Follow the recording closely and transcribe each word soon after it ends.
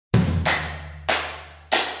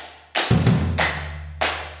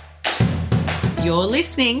You're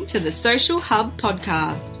listening to the Social Hub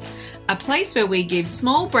podcast, a place where we give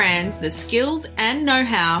small brands the skills and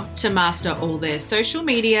know-how to master all their social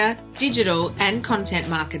media, digital and content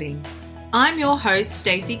marketing. I'm your host,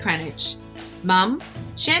 Stacey Cranich, mum,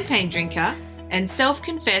 champagne drinker and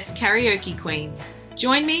self-confessed karaoke queen.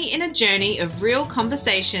 Join me in a journey of real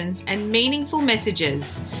conversations and meaningful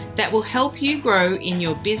messages that will help you grow in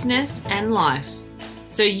your business and life,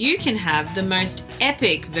 so you can have the most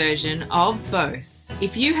epic version of both.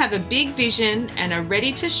 If you have a big vision and are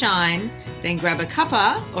ready to shine, then grab a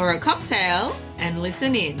cuppa or a cocktail and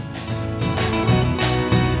listen in.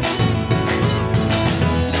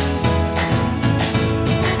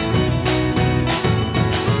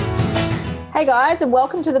 Hey guys, and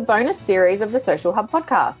welcome to the bonus series of the Social Hub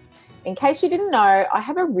podcast. In case you didn't know, I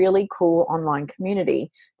have a really cool online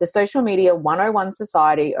community, the Social Media 101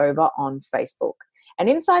 Society over on Facebook. And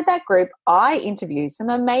inside that group, I interview some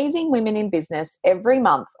amazing women in business every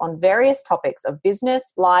month on various topics of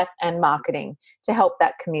business, life, and marketing to help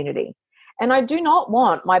that community. And I do not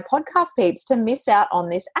want my podcast peeps to miss out on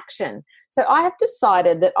this action. So I have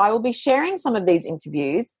decided that I will be sharing some of these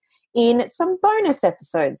interviews in some bonus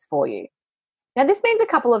episodes for you. Now, this means a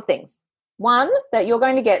couple of things. One, that you're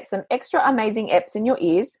going to get some extra amazing eps in your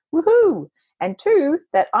ears. Woohoo! And two,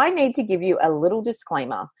 that I need to give you a little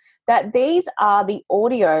disclaimer that these are the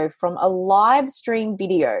audio from a live stream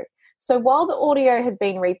video. So while the audio has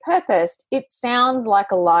been repurposed, it sounds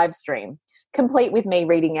like a live stream, complete with me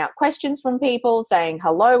reading out questions from people, saying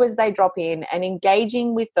hello as they drop in, and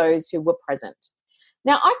engaging with those who were present.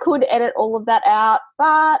 Now, I could edit all of that out,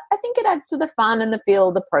 but I think it adds to the fun and the feel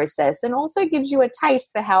of the process and also gives you a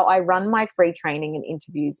taste for how I run my free training and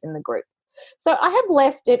interviews in the group. So I have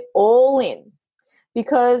left it all in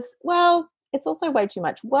because, well, it's also way too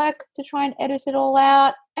much work to try and edit it all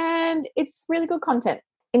out, and it's really good content.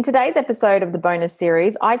 In today's episode of the bonus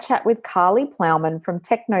series, I chat with Karlie Plowman from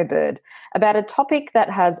Technobird about a topic that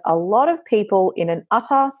has a lot of people in an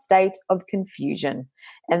utter state of confusion,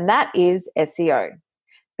 and that is SEO.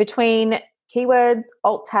 Between keywords,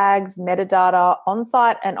 alt tags, metadata,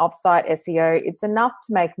 on-site and off-site SEO, it's enough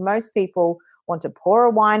to make most people want to pour a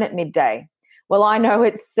wine at midday. Well, I know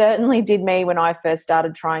it certainly did me when I first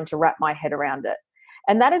started trying to wrap my head around it.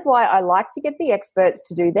 And that is why I like to get the experts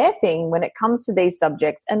to do their thing when it comes to these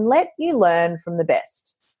subjects and let you learn from the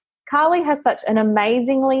best. Karlie has such an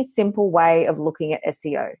amazingly simple way of looking at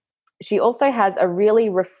SEO. She also has a really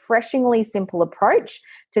refreshingly simple approach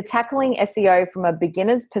to tackling SEO from a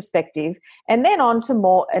beginner's perspective and then on to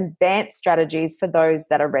more advanced strategies for those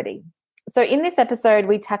that are ready. So in this episode,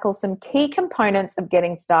 we tackle some key components of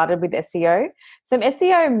getting started with SEO, some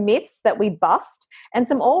SEO myths that we bust, and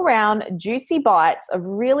some all-round juicy bites of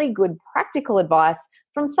really good practical advice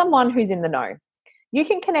from someone who's in the know. You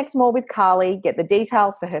can connect more with Karlie, get the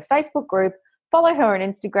details for her Facebook group, follow her on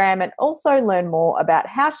Instagram, and also learn more about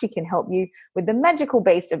how she can help you with the magical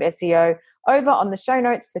beast of SEO over on the show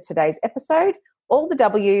notes for today's episode, all the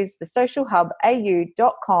W's,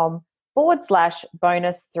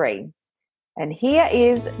 thesocialhubau.com/bonus3. And here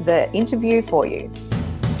is the interview for you.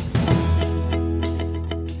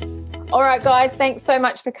 All right, guys, thanks so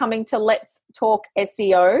much for coming to Let's Talk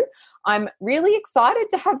SEO. I'm really excited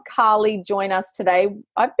to have Karlie join us today.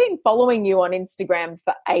 I've been following you on Instagram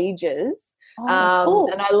for ages. Cool.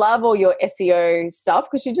 And I love all your SEO stuff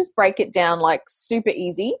because you just break it down like super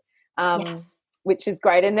easy, which is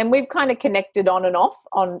great. And then we've kind of connected on and off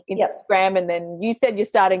on Instagram. Yep. And then you said you're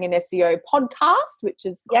starting an SEO podcast, which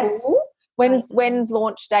is cool. Yes. When's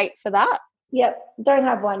launch date for that? Yep, don't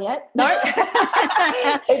have one yet. No.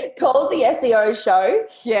 It's called the SEO Show.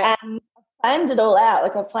 Yeah. And I've planned it all out.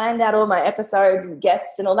 Like I've planned out all my episodes and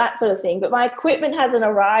guests and all that sort of thing. But my equipment hasn't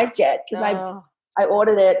arrived yet because I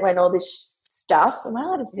ordered it when all this stuff. Am I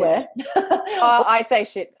allowed to swear? Oh, I say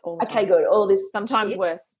shit all the time. Okay, good. All this sometimes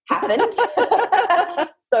worse happened.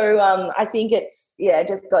 So I think it's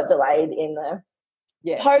just got delayed in the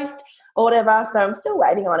post or whatever. So I'm still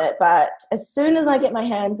waiting on it. But as soon as I get my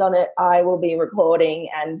hands on it, I will be recording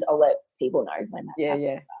and I'll let people know when that's happening.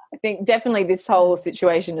 Yeah. I think definitely this whole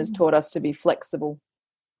situation has taught us to be flexible.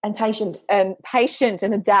 And patient. And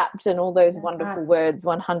adapt and all those wonderful words,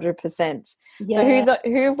 100%. Yeah. So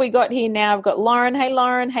who have we got here now? I've got Lauren. Hey,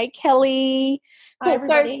 Lauren. Hey, Kelly. Hi,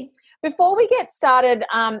 everybody. So before we get started,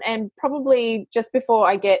 and probably just before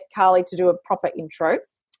I get Karlie to do a proper intro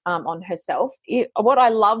on herself, what I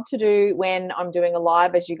love to do when I'm doing a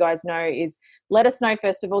live, as you guys know, is let us know,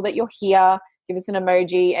 first of all, that you're here. Give us an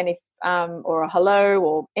emoji, and if or a hello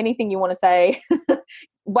or anything you want to say.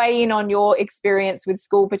 Weigh in on your experience with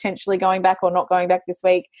school potentially going back or not going back this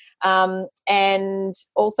week. And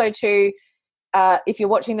also to if you're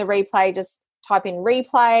watching the replay, just type in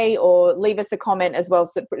replay or leave us a comment as well,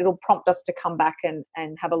 so it'll prompt us to come back and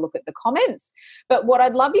have a look at the comments. But what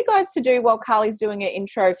I'd love you guys to do while Karlie's doing her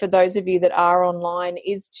intro, for those of you that are online,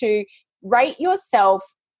 is to rate yourself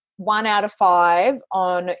 1 out of 5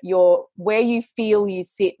 on where you feel you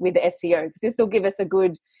sit with SEO, because this will give us a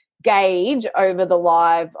good gauge over the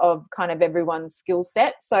live of kind of everyone's skill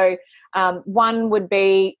set. So 1 would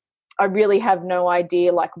be, I really have no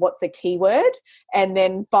idea, like, what's a keyword. And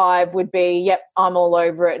then 5 would be, yep, I'm all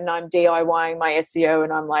over it and I'm DIYing my SEO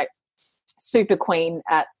and I'm like super queen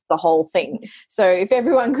at the whole thing. So if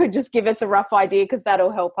everyone could just give us a rough idea, because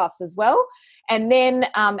that'll help us as well. And then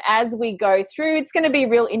as we go through, it's going to be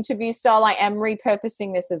real interview style. I am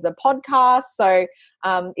repurposing this as a podcast. So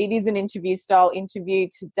it is an interview style interview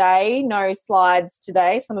today. No slides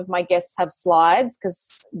today. Some of my guests have slides because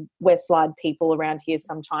we're slide people around here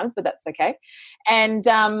sometimes, but that's okay. And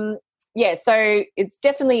yeah, so it's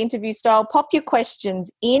definitely interview style. Pop your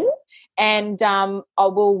questions in and I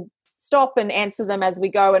will stop and answer them as we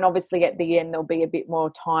go. And obviously at the end, there'll be a bit more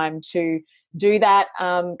time to do that.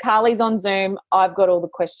 Karlie's on Zoom. I've got all the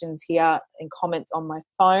questions here and comments on my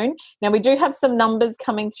phone. Now, we do have some numbers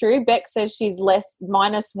coming through. Beck says she's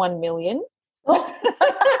minus 1 million. Oh,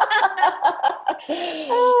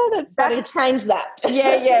 that's funny. Got to change that.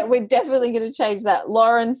 Yeah, we're definitely going to change that.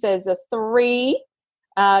 Lauren says a 3.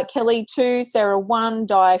 Kelly 2, Sarah 1,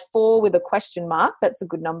 Di 4 with a question mark. That's a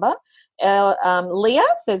good number. Leah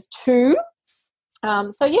says 2.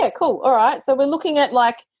 So yeah, cool. All right. So we're looking at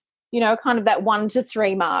kind of that 1 to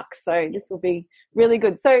 3 mark. So this will be really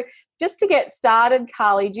good. So just to get started,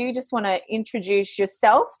 Karlie, do you just want to introduce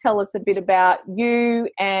yourself? Tell us a bit about you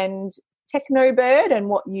and Technobird and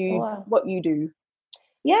what you do.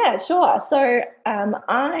 Yeah, sure. So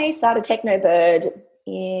I started Technobird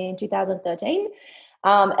in 2013.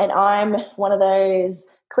 And I'm one of those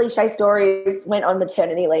cliche stories, went on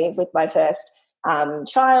maternity leave with my first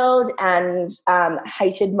child and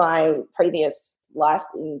hated my previous life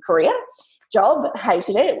in career job,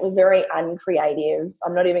 hated it. It was very uncreative.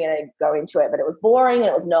 I'm not even going to go into it, but it was boring and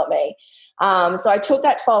it was not me. So I took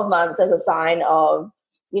that 12 months as a sign of,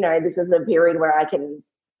 this is a period where I can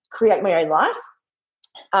create my own life.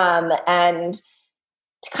 And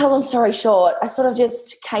to cut a long story short, I sort of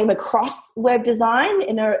just came across web design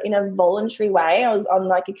in a voluntary way. I was on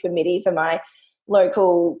like a committee for my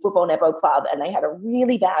local football netball club and they had a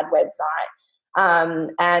really bad website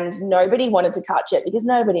and nobody wanted to touch it because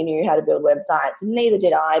nobody knew how to build websites. Neither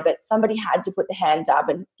did I, but somebody had to put the hand up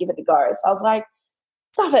and give it a go. So I was like,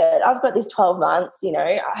 stuff it. I've got this 12 months,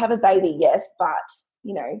 I have a baby, yes, but,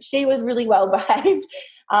 she was really well behaved,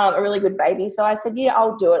 a really good baby. So I said, yeah,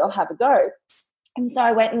 I'll do it. I'll have a go. And so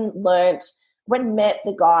I went and met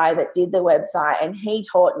the guy that did the website and he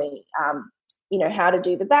taught me, how to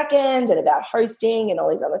do the back end and about hosting and all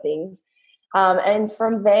these other things. And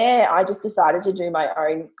from there, I just decided to do my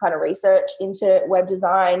own kind of research into web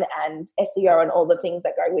design and SEO and all the things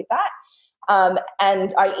that go with that.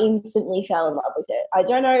 And I instantly fell in love with it. I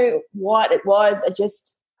don't know what it was. I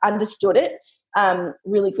just understood it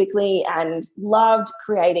really quickly and loved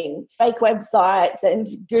creating fake websites and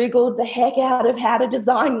Googled the heck out of how to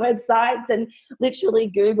design websites and literally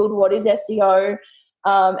Googled what is SEO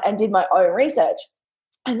and did my own research.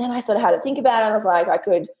 And then I sort of had to think about it. I was like, I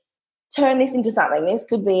could turn this into something. This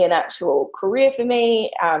could be an actual career for me.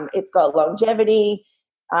 It's got longevity.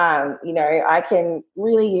 I can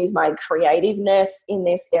really use my creativeness in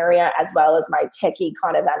this area as well as my techie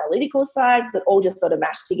kind of analytical side that all just sort of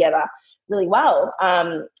mashed together really well.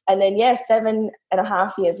 And then,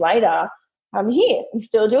 7.5 years later, I'm here. I'm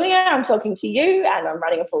still doing it. I'm talking to you and I'm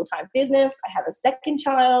running a full-time business. I have a second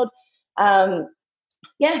child.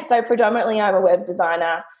 So predominantly I'm a web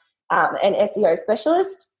designer and SEO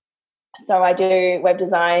specialist. So I do web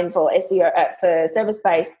design for SEO for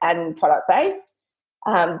service-based and product-based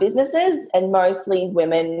businesses and mostly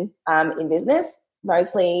women in business,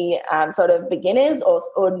 mostly sort of beginners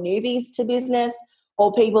or newbies to business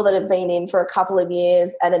or people that have been in for a couple of years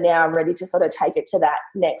and are now ready to sort of take it to that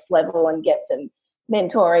next level and get some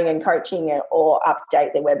mentoring and coaching or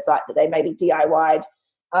update their website that they maybe DIY'd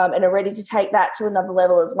and are ready to take that to another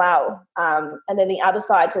level as well. And then the other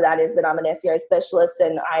side to that is that I'm an SEO specialist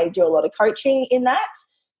and I do a lot of coaching in that.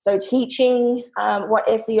 So teaching what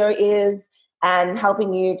SEO is and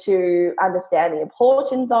helping you to understand the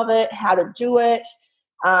importance of it, how to do it,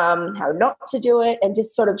 how not to do it, and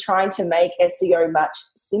just sort of trying to make SEO much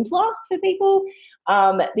simpler for people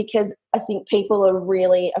because I think people are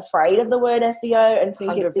really afraid of the word SEO and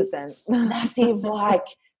think 100%. It's this massive,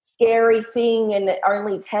 scary thing and that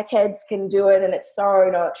only tech heads can do it, and it's so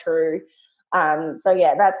not true. So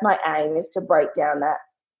yeah, that's my aim, is to break down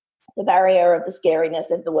the barrier of the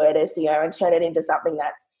scariness of the word SEO and turn it into something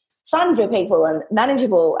that's fun for people and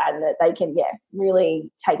manageable, and that they can, really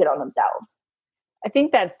take it on themselves. I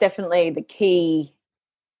think that's definitely the key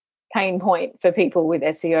pain point for people with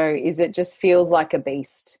SEO, is it just feels like a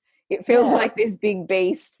beast. It feels like this big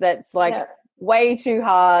beast that's like way too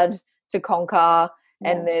hard to conquer.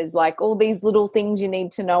 And there's like all these little things you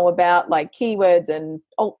need to know about, like keywords and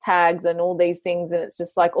alt tags and all these things. And it's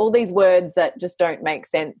just like all these words that just don't make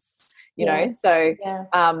sense, you know? So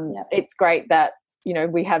it's great that, you know,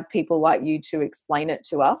 we have people like you to explain it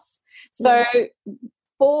to us. So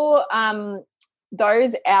for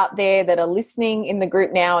those out there that are listening in the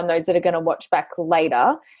group now and those that are going to watch back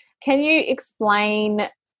later, can you explain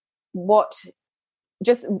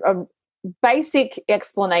just a basic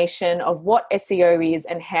explanation of what SEO is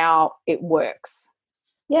and how it works?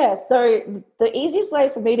 Yeah, so the easiest way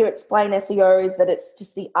for me to explain SEO is that it's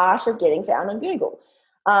just the art of getting found on Google.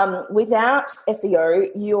 Without SEO,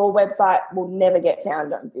 your website will never get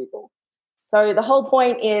found on Google. So the whole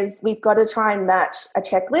point is we've got to try and match a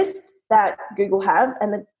checklist that Google have,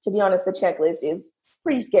 and to be honest, the checklist is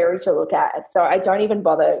pretty scary to look at, so I don't even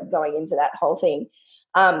bother going into that whole thing.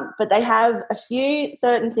 But they have a few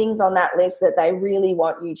certain things on that list that they really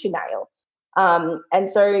want you to nail. And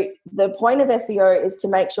so the point of SEO is to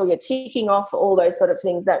make sure you're ticking off all those sort of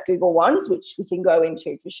things that Google wants, which we can go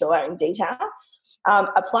into for sure in detail,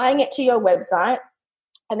 applying it to your website.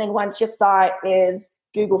 And then once your site is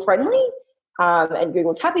Google friendly and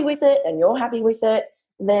Google's happy with it and you're happy with it,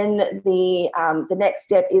 then the next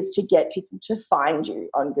step is to get people to find you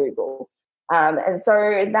on Google. And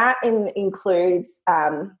so that includes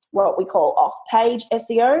what we call off-page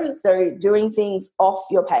SEO, so doing things off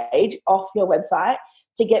your page, off your website,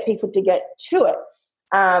 to get people to get to it.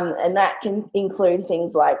 And that can include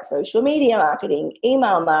things like social media marketing,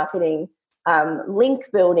 email marketing, link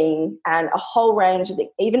building, and a whole range of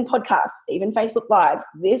things, even podcasts, even Facebook Lives.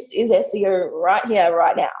 This is SEO right here,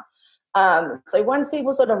 right now. So once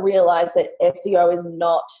people sort of realize that SEO is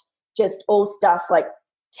not just all stuff like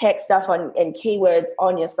tech stuff and keywords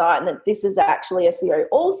on your site, and that this is actually SEO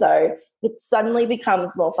also, it suddenly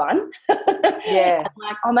becomes more fun. Like,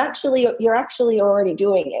 you're actually already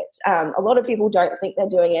doing it. A lot of people don't think they're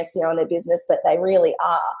doing SEO in their business, but they really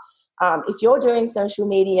are. If you're doing social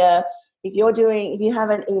media, if you have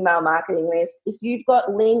an email marketing list, if you've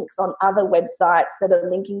got links on other websites that are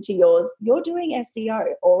linking to yours, you're doing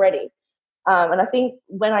SEO already. And I think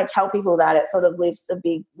when I tell people that, it sort of lifts a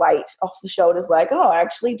big weight off the shoulders, like, oh, I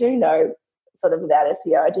actually do know sort of about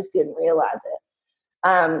SEO. I just didn't realize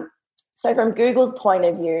it. So from Google's point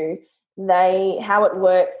of view, how it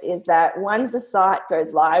works is that once the site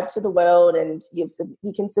goes live to the world and you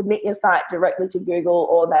can submit your site directly to Google,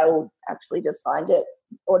 or they will actually just find it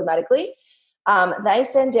automatically, they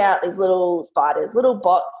send out these little spiders, little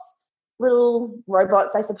bots, little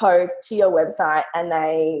robots, I suppose, to your website, and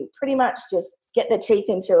they pretty much just get their teeth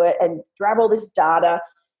into it and grab all this data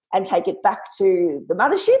and take it back to the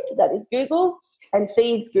mothership that is Google, and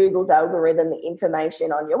feeds Google's algorithm the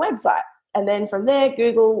information on your website. And then from there,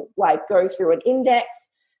 Google go through an index,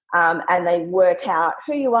 and they work out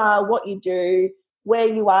who you are, what you do, where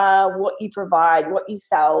you are, what you provide, what you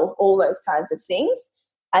sell, all those kinds of things.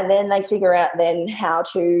 And then they figure out then how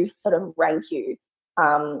to sort of rank you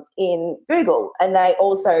in Google. And they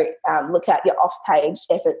also look at your off-page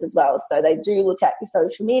efforts as well. So they do look at your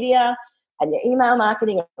social media and your email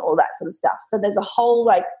marketing and all that sort of stuff. So there's a whole,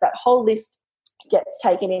 that whole list gets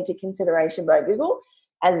taken into consideration by Google.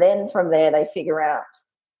 And then from there, they figure out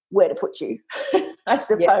where to put you, I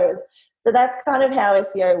suppose. Yeah. So that's kind of how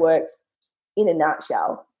SEO works in a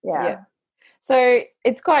nutshell. Yeah. So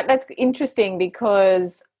that's interesting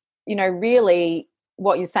because, really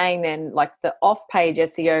what you're saying then, like the off-page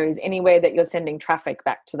SEO is anywhere that you're sending traffic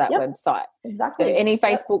back to that website. Exactly. So any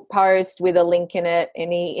Facebook post with a link in it,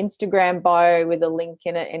 any Instagram bio with a link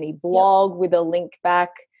in it, any blog with a link back.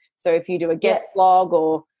 So if you do a guest blog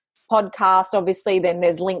or podcast, obviously, then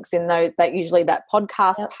there's links in that usually that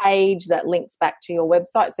podcast page that links back to your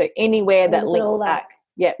website. So anywhere that links back,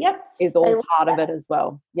 is all part of it as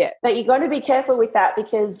well. Yeah. But you've got to be careful with that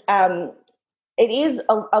because it is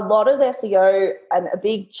a lot of SEO, and a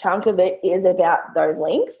big chunk of it is about those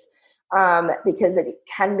links because it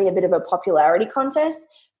can be a bit of a popularity contest.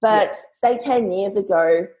 But say 10 years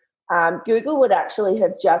ago, Google would actually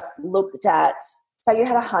have just looked at, say you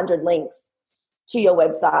had 100 links to your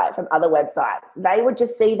website from other websites. They would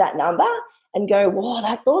just see that number and go, whoa,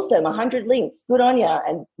 that's awesome, 100 links, good on you,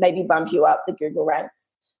 and maybe bump you up the Google ranks.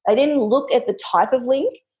 They didn't look at the type of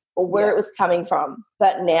link or where it was coming from.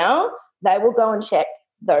 But now they will go and check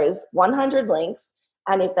those 100 links,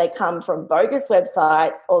 and if they come from bogus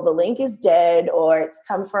websites or the link is dead or it's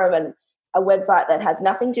come from a website that has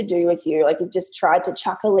nothing to do with you, like you've just tried to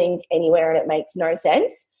chuck a link anywhere and it makes no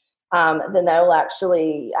sense, then they will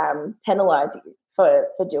actually penalise you for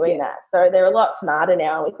doing that. So they're a lot smarter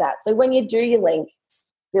now with that. So when you do your link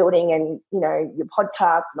building and, your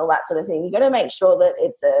podcast and all that sort of thing, you've got to make sure that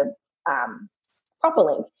it's a proper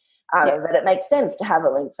link, that it makes sense to have a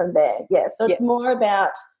link from there. Yeah, so it's more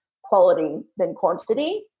about quality than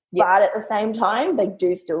quantity, but at the same time, they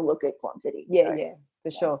do still look at quantity. Yeah,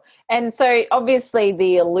 for sure. And so obviously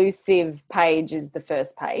the elusive page is the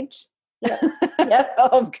first page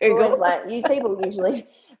of Google. Like, people usually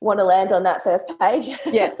want to land on that first page.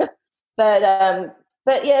 Yeah.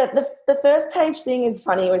 But yeah, the first page thing is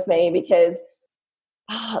funny with me because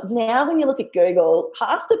now when you look at Google,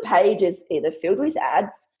 half the page is either filled with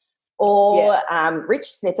ads or rich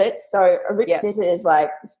snippets. So a rich snippet is like,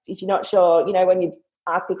 if you're not sure, when you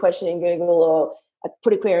ask a question in Google or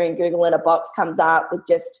put a query in Google and a box comes up with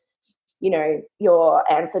just,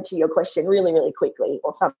 your answer to your question really, really quickly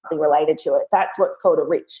or something related to it. That's what's called a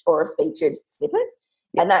rich or a featured snippet.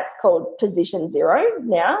 And that's called position 0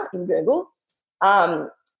 now in Google. And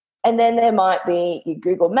then there might be your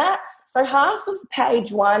Google Maps. So half of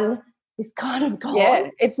page 1 is kind of gone. Yeah,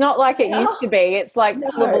 it's not like it used to be. It's like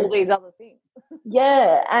full of all these other things.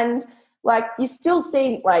 Yeah, and like you still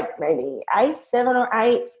see like maybe 7 or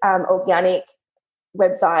 8 organic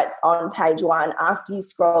websites on page 1 after you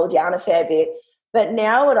scroll down a fair bit. But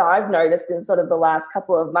now what I've noticed in sort of the last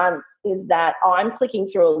couple of months is that I'm clicking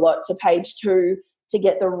through a lot to page 2 to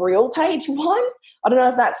get the real page 1. I don't know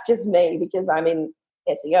if that's just me because I'm in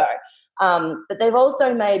SEO. But they've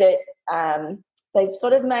also made it, they've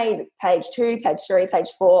sort of made page 2, page 3, page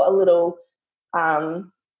 4 a little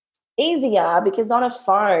easier because on a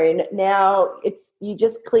phone now you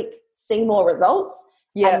just click see more results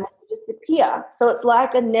and they just appear. So it's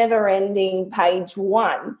like a never-ending page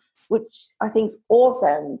 1, which I think is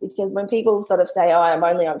awesome because when people sort of say, oh, I'm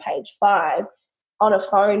only on page 5, on a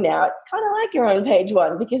phone now, it's kind of like you're on page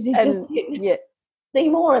 1 because you just see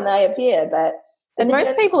more and they appear. And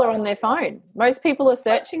most people are on their phone. Most people are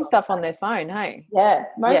searching stuff on their phone, hey? Yeah,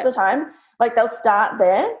 most of the time. Like they'll start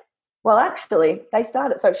there. Well, actually, they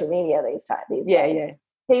start at social media these days. Yeah.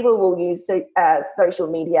 People will use social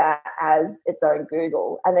media as its own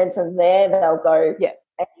Google. And then from there, they'll go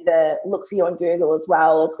and either look for you on Google as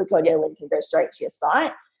well or click on your link and go straight to your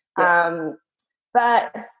site. Yeah.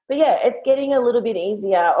 But yeah, it's getting a little bit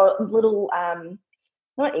easier or a little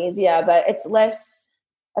not easier, but it's less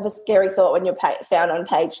of a scary thought when you're found on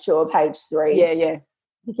page 2 or page 3. Yeah.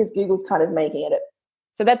 Because Google's kind of making it.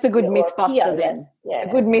 So that's a good myth buster then. Yeah.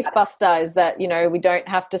 A good myth buster is that, we don't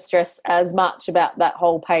have to stress as much about that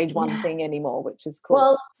whole page 1 thing anymore, which is cool.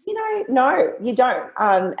 Well, no, you don't.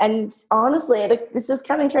 And honestly, this is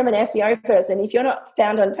coming from an SEO person. If you're not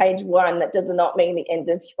found on page 1, that does not mean the end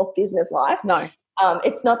of your business life. No.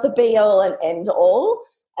 It's not the be-all and end-all.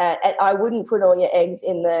 And I wouldn't put all your eggs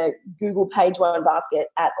in the Google page 1 basket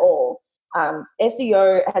at all.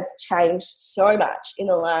 SEO has changed so much in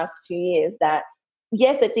the last few years that,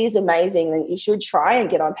 yes, it is amazing that you should try and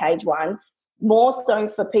get on page 1, more so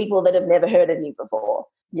for people that have never heard of you before.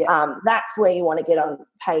 Yeah. That's where you want to get on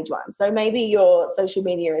page 1. So maybe your social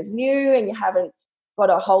media is new and you haven't got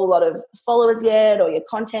a whole lot of followers yet or your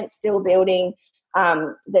content's still building,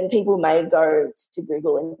 then people may go to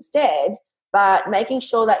Google instead. But making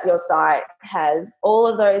sure that your site has all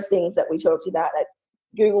of those things that we talked about that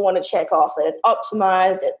Google want to check off, that it's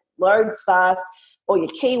optimized, it loads fast, all your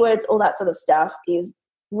keywords, all that sort of stuff is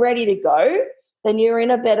ready to go, then you're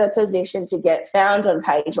in a better position to get found on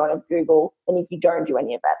page 1 of Google than if you don't do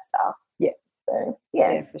any of that stuff. Yeah. So,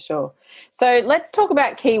 yeah, for sure. So let's talk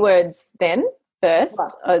about keywords then first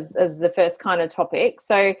as the first kind of topic.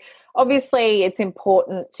 So obviously it's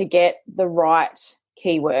important to get the right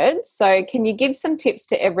keywords. So can you give some tips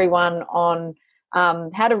to everyone on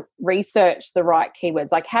how to research the right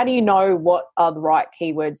keywords? Like how do you know what are the right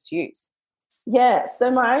keywords to use? Yeah, so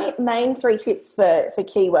my main 3 tips for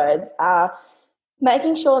keywords are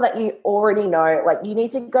making sure that you already know, like you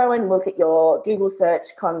need to go and look at your Google Search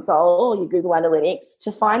Console or your Google Analytics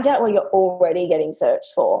to find out what you're already getting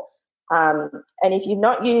searched for. And if you've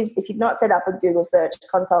not set up a Google Search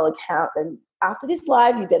Console account, then after this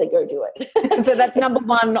live, you better go do it. So that's number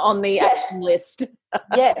 1 on the action list.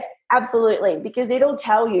 Yes, absolutely, because it'll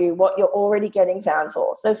tell you what you're already getting found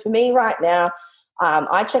for. So for me right now,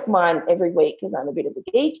 I check mine every week because I'm a bit of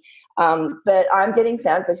a geek, but I'm getting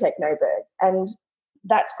found for Technobird, and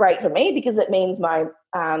that's great for me because it means my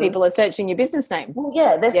people are searching your business name. Well,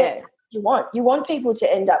 yeah, they're you want. You want people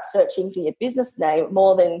to end up searching for your business name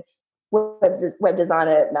more than web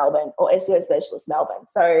designer Melbourne or SEO specialist Melbourne.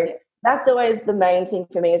 So that's always the main thing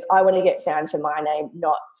for me, is I want to get found for my name,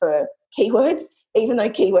 not for keywords, even though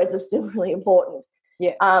keywords are still really important.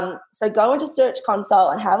 Yeah. So go into Search Console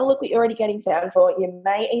and have a look what you're already getting found for. You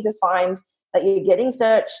may either find that you're getting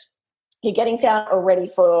found already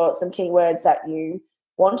for some keywords that you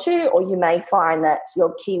want to, or you may find that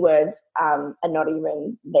your keywords are not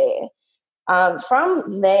even there.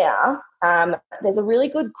 From there, there's a really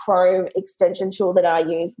good Chrome extension tool that I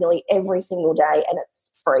use nearly every single day, and it's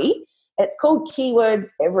free. It's called Keywords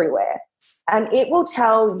Everywhere. And it will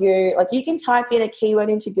tell you, like, you can type in a keyword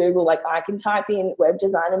into Google, like I can type in web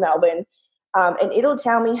designer Melbourne, and it'll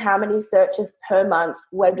tell me how many searches per month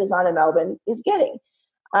web designer Melbourne is getting.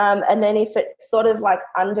 And then if it's sort of like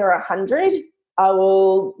under 100, I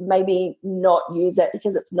will maybe not use it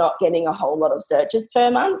because it's not getting a whole lot of searches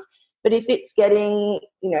per month. But if it's getting,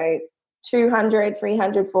 200,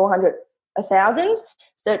 300, 400, 1,000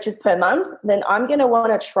 searches per month, then I'm going to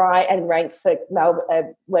want to try and rank for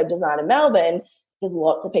web designer Melbourne, because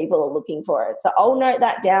lots of people are looking for it. So I'll note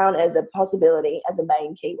that down as a possibility, as a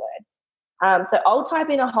main keyword. So I'll type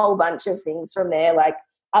in a whole bunch of things from there, like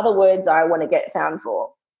other words I want to get found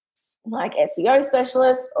for, like SEO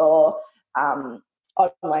specialist or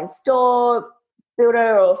online store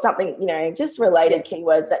builder or something, just related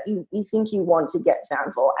keywords that you think you want to get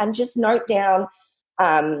found for. And just note down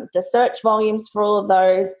the search volumes for all of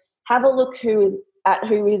those. Have a look who is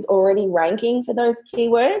already ranking for those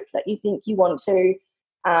keywords that you think you want to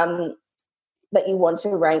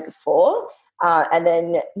rank for. And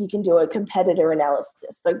then you can do a competitor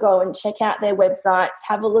analysis. So go and check out their websites,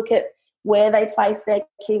 have a look at where they place their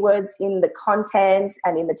keywords in the content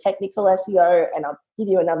and in the technical SEO, and I'll give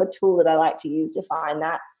you another tool that I like to use to find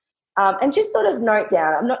that. And just sort of note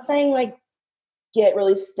down. I'm not saying like get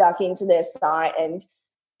really stuck into their site and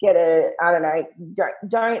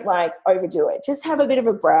don't like overdo it. Just have a bit of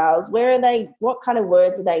a browse. What kind of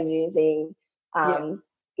words are they using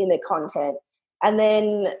in their content? And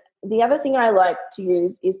then the other thing I like to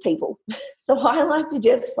use is people. So I like to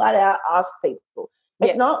just flat out ask people.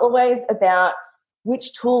 It's not always about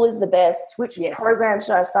which tool is the best, which program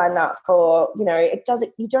should I sign up for. You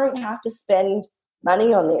don't have to spend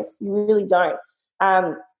money on this. You really don't.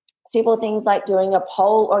 Simple things like doing a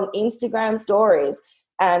poll on Instagram stories.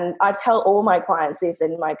 And I tell all my clients this,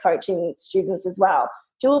 and my coaching students as well.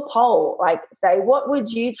 Do a poll, like say, what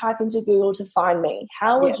would you type into Google to find me?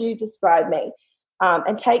 How would you describe me?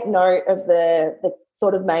 And take note of the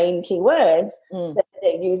sort of main keywords that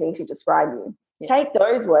they're using to describe you. Take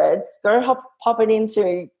those words, go pop it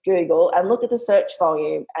into Google and look at the search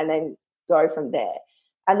volume, and then go from there.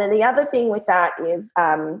 And then the other thing with that is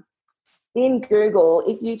in Google,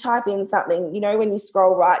 if you type in something, when you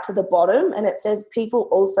scroll right to the bottom and it says people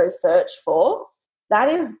also search for, that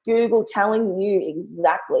is Google telling you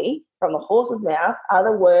exactly from the horse's mouth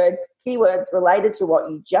other words, keywords related to what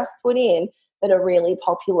you just put in that are really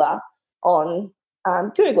popular on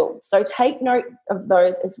Google. So take note of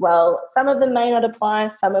those as well. Some of them may not apply,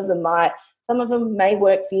 some of them might, some of them may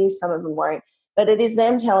work for you, some of them won't. But it is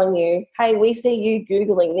them telling you, hey, we see you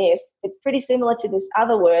Googling this. It's pretty similar to this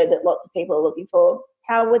other word that lots of people are looking for.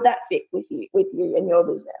 How would that fit with you and your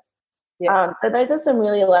business? So those are some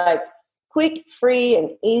really like quick, free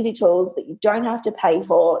and easy tools that you don't have to pay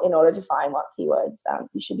for in order to find what keywords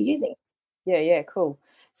you should be using. Yeah, cool.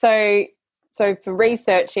 So for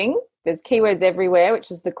researching, there's Keywords Everywhere, which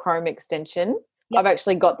is the Chrome extension. I've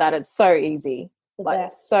actually got that. It's so easy.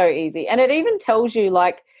 So easy. And it even tells you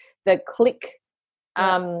like the click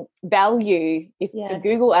value for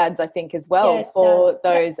Google ads, I think, as well, for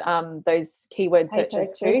those keyword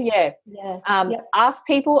searches too. Ask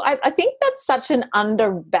people. I think that's such an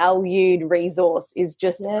undervalued resource, is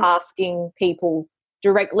just asking people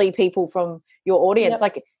directly, people from your audience.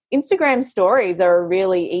 Like Instagram stories are a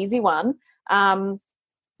really easy one.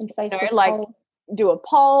 Do a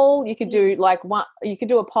poll. You could do you could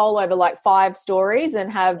do a poll over like 5 stories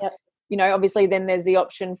and have, obviously then there's the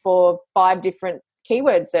option for 5 different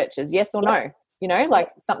keyword searches, yes or no, like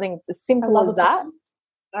something as simple as that.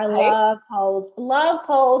 I love polls,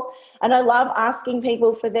 and I love asking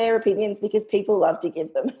people for their opinions because people love to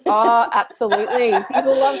give them. Oh, absolutely.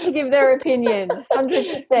 People love to give their opinion,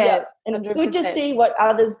 100%. And it's good to see what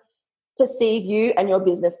others perceive you and your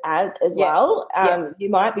business as well. You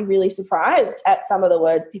might be really surprised at some of the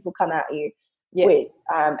words people come at you with,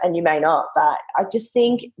 and you may not, but I just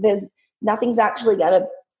think nothing's actually going to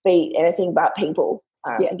beat anything but people.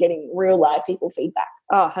 and getting real live people feedback.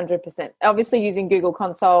 Oh, 100%. Obviously using Google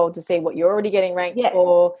Console to see what you're already getting ranked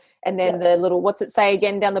for. And then the little, what's it say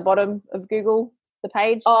again down the bottom of Google, the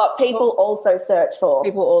page? Oh, people also search for.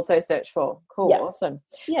 People also search for. Cool. Awesome.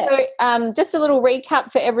 Yeah. So just a little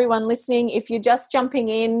recap for everyone listening. If you're just jumping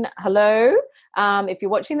in, hello. If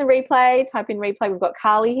you're watching the replay, type in replay. We've got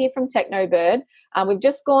Karlie here from Technobird. We've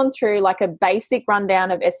just gone through like a basic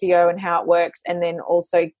rundown of SEO and how it works, and then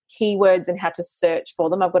also keywords and how to search for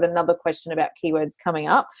them. I've got another question about keywords coming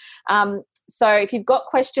up. So if you've got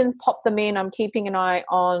questions, pop them in. I'm keeping an eye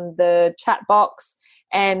on the chat box,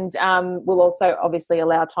 and we'll also obviously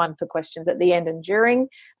allow time for questions at the end and during.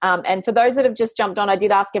 And for those that have just jumped on, I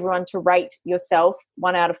did ask everyone to rate yourself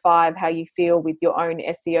 1 out of 5 how you feel with your own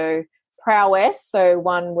SEO prowess. So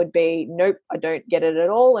 1 would be, nope, I don't get it at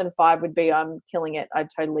all. And 5 would be, I'm killing it. I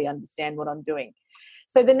totally understand what I'm doing.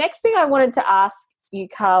 So the next thing I wanted to ask you,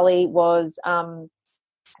 Karlie, was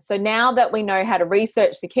so now that we know how to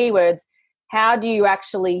research the keywords, how do you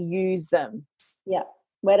actually use them? Yeah,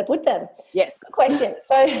 where to put them? Yes. Good question.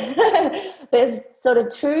 So there's sort of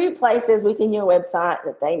 2 places within your website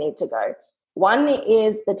that they need to go. One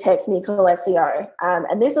is the technical SEO,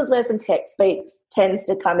 and this is where some tech speaks tends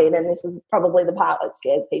to come in, and this is probably the part that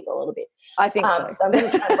scares people a little bit. I think so. So I'm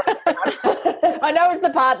going to try and break it down. I know it's the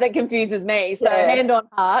part that confuses me, so hand on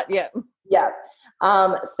heart, Yeah.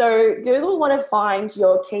 So Google want to find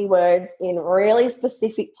your keywords in really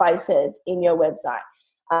specific places in your website,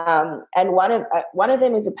 and one of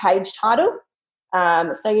them is a page title.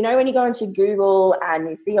 So, you know, when you go into Google and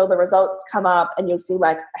you see all the results come up, and you'll see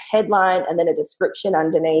like a headline and then a description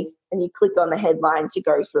underneath, and you click on the headline to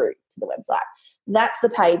go through to the website. That's the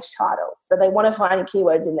page title. So they want to find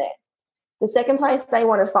keywords in there. The second place they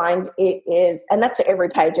want to find it is, and that's for every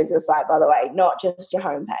page of your site, by the way, not just your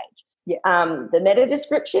home page. The meta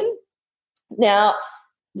description. Now,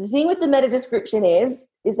 the thing with the meta description is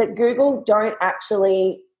that Google don't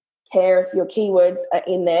actually care if your keywords are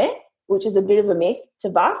in there, which is a bit of a myth to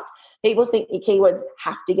bust. People think your keywords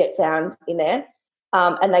have to get found in there,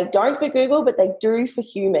 and they don't for Google, but they do for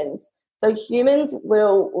humans. So humans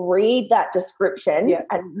will read that description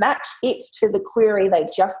and match it to the query they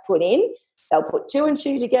just put in. They'll put 2 and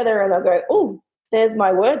 2 together and they'll go, oh, there's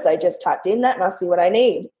my words I just typed in. That must be what I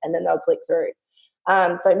need. And then they'll click through.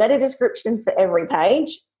 So meta descriptions for every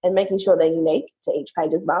page, and making sure they're unique to each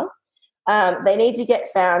page as well. They need to get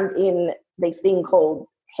found in this thing called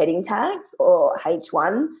heading tags or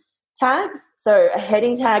H1 tags. So a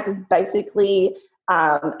heading tag is basically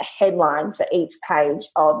a headline for each page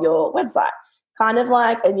of your website. Kind of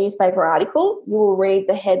like a newspaper article, you will read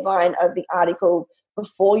the headline of the article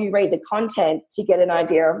before you read the content to get an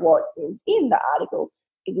idea of what is in the article.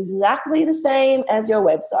 Exactly the same as your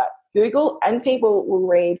website. Google and people will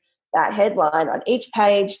read that headline on each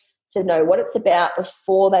page to know what it's about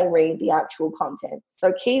before they read the actual content.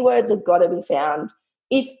 So keywords have got to be found.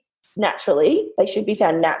 If naturally, they should be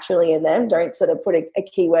found naturally in them. Don't sort of put a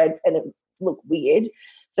keyword and it look weird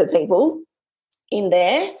for people in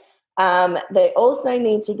there. They also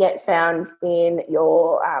need to get found in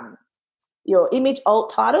your image alt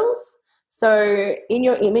titles. So in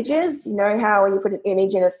your images, you know how when you put an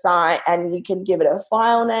image in a site and you can give it a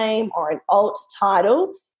file name or an alt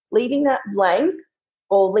title, leaving that blank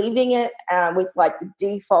or leaving it with like the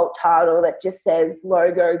default title that just says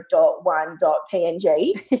logo.1.png,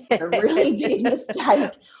 a really big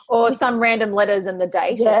mistake. Or some random letters in the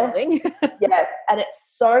date or something. Yes, and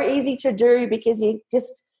it's so easy to do because you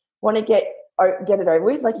just want to get it over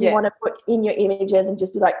with. Like you want to put in your images and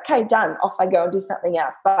just be like, okay, done, off I go and do something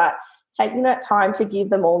else. But taking that time to give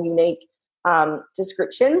them all unique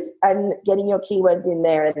descriptions and getting your keywords in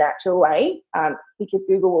there in a natural way, because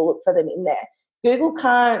Google will look for them in there. Google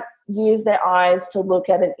can't use their eyes to look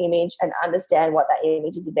at an image and understand what that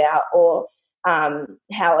image is about or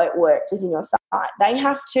how it works within your site. They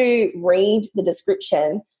have to read the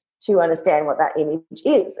description to understand what that image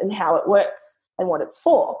is and how it works and what it's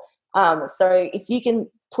for. So if you can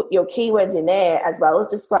put your keywords in there as well as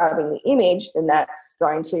describing the image, then that's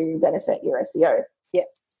going to benefit your SEO. Yeah.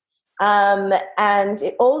 And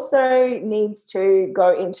it also needs to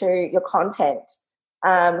go into your content.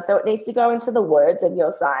 So it needs to go into the words of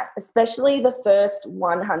your site, especially the first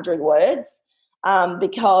 100 words,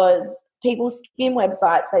 because people skim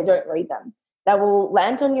websites, they don't read them. They will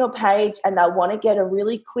land on your page and they'll want to get a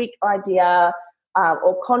really quick idea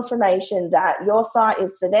or confirmation that your site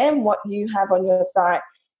is for them, what you have on your site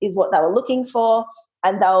is what they were looking for,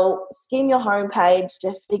 and they'll skim your homepage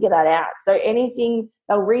to figure that out. So anything,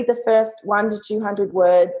 they'll read the first 100 to 200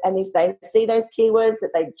 words, and if they see those keywords that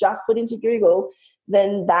they just put into Google,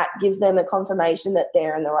 then that gives them a confirmation that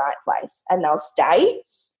they're in the right place, and they'll stay,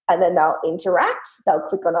 and then they'll interact. They'll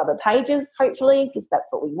click on other pages, hopefully, because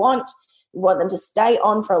that's what we want. We want them to stay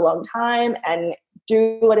on for a long time and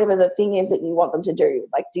do whatever the thing is that you want them to do.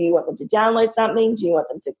 Like, do you want them to download something? Do you want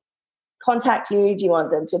them to contact you? Do you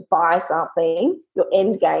want them to buy something? Your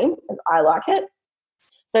end game, as I like it.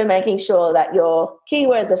 So making sure that your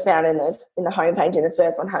keywords are found in the homepage in the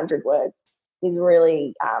first 100 words is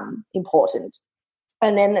really important.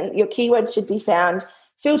 And then your keywords should be found,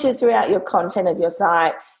 filtered throughout your content of your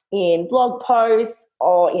site, in blog posts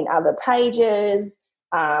or in other pages.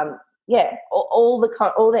 All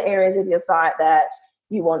the areas of your site that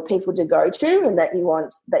you want people to go to, and that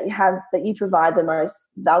you provide the most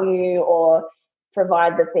value or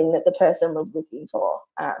provide the thing that the person was looking for.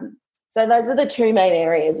 So those are the two main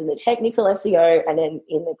areas, in the technical SEO and then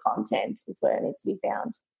in the content is where it needs to be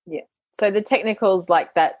found. Yeah. So the technicals,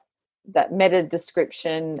 like that meta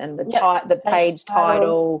description and the page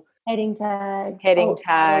title, heading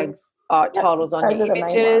tags, titles on your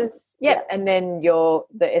images. Yep. And then the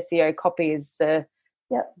SEO copy is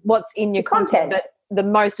what's in your content. But the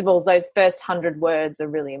most of all, those first 100 words are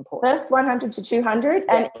really important. First 100 to 200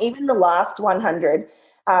 and even the last 100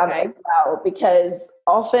 as well, because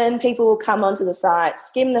often people will come onto the site,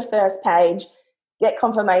 skim the first page, get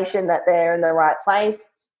confirmation that they're in the right place.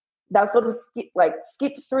 They'll sort of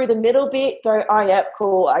skip through the middle bit, go, oh, yep,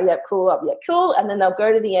 cool, oh, yep, cool, oh, yep, cool, and then they'll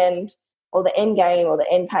go to the end or the end game or the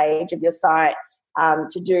end page of your site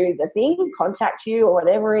to do the thing, contact you or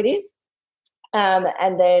whatever it is.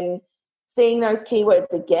 And then seeing those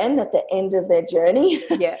keywords again at the end of their journey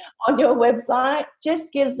on your website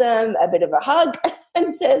just gives them a bit of a hug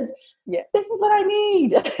and says, this is what I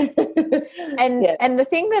need. And the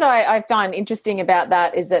thing that I find interesting about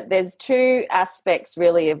that is that there's two aspects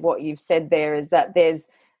really of what you've said there, is that there's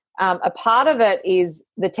a part of it is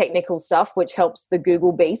the technical stuff, which helps the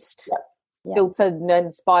Google beast filter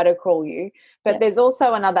and spider crawl you. But there's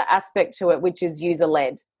also another aspect to it, which is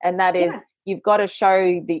user-led, and that is you've got to show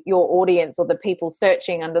your audience or the people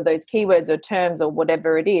searching under those keywords or terms or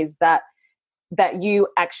whatever it is that you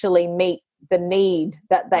actually meet the need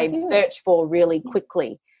that they've searched for really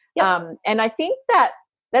quickly. And I think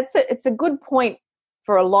it's a good point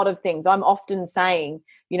for a lot of things. I'm often saying,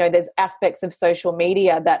 there's aspects of social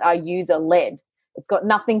media that are user-led. It's got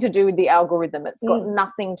nothing to do with the algorithm. It's got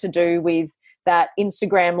nothing to do with that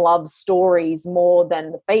Instagram loves stories more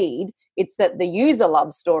than the feed. It's that the user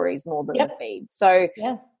loves stories more than the feed. So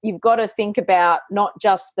you've got to think about not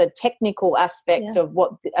just the technical aspect of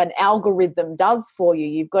what an algorithm does for you.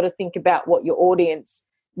 You've got to think about what your audience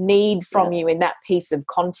need from you in that piece of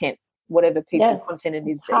content, whatever piece of content it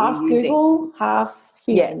is that half you're using. Google, half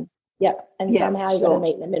human. And somehow you've got to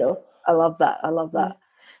meet in the middle. I love that.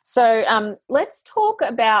 So let's talk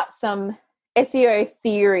about some SEO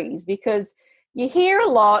theories, because you hear a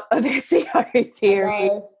lot of SEO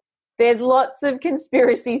theory. There's lots of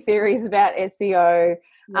conspiracy theories about SEO.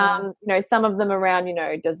 Some of them around,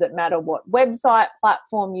 does it matter what website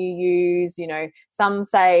platform you use? Some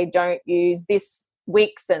say don't use this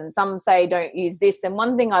Wix and some say don't use this. And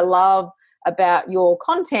one thing I love about your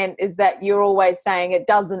content is that you're always saying it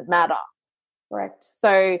doesn't matter. Correct.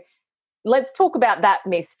 So let's talk about that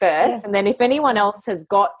myth first. And then if anyone else has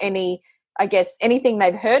got anything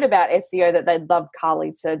they've heard about SEO that they'd love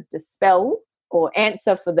Karlie to dispel or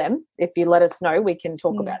answer for them, if you let us know, we can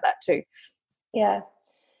talk about that too. Yeah,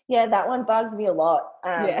 that one bugs me a lot.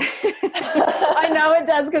 I know it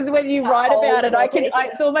does, because when you write about it, I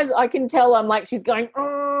can tell I'm like, she's going,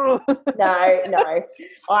 oh. No.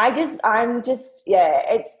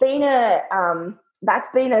 It's been that's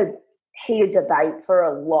been a heated debate for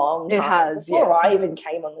a long time. It has, before I even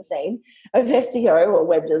came on the scene of SEO or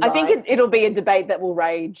web design. I think it'll be a debate that will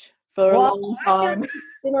rage for a long time.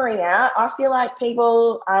 Simmering out. I feel like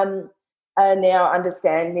people are now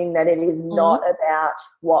understanding that it is not about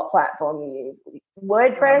what platform you use.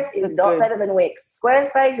 WordPress is not better than Wix.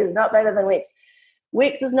 Squarespace is not better than Wix.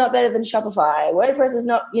 Wix is not better than Shopify. WordPress is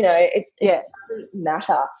not, it doesn't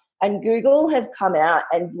matter. And Google have come out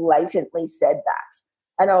and blatantly said that.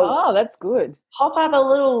 And that's good. Pop up a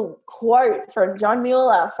little quote from John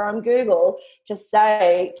Mueller from Google to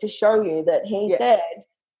show you that he said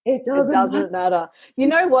it doesn't matter. You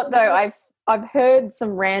know what though? I've heard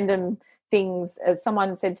some random things. As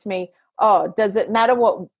someone said to me, does it matter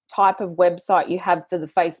what type of website you have for the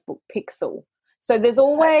Facebook pixel? So there's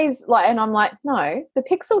always and I'm like, no, the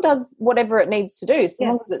pixel does whatever it needs to do. So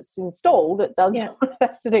long as it's installed, it does what it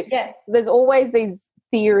has to do. Yeah. So there's always these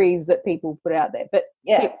theories that people put out there. But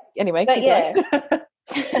anyway.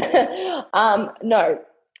 No.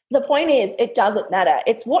 the point is, it doesn't matter.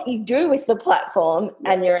 It's what you do with the platform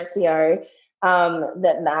and your SEO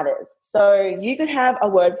that matters. So you could have a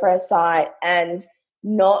WordPress site and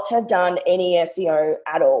not have done any SEO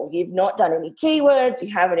at all. You've not done any keywords.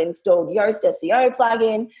 You haven't installed Yoast SEO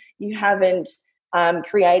plugin. You haven't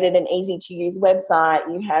created an easy to use website.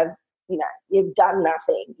 You've done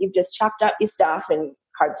nothing. You've just chucked up your stuff and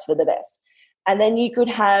hoped for the best. And then you could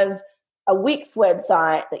have a Wix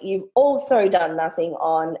website that you've also done nothing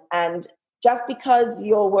on, and just because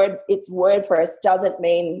it's WordPress doesn't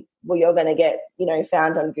mean you're going to get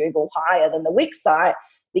found on Google higher than the Wix site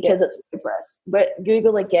because it's WordPress. But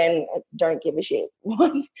Google, again, don't give a shit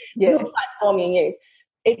what platform you use.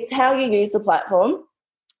 It's how you use the platform,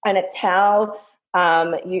 and it's how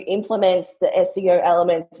you implement the SEO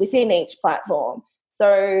elements within each platform.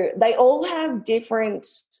 So they all have different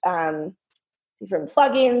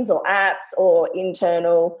plugins or apps or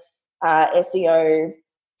internal SEO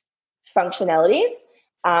functionalities.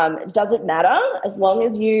 It doesn't matter as long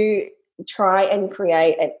as you try and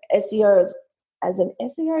create an SEO as an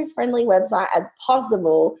SEO friendly website as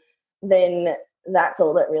possible, then that's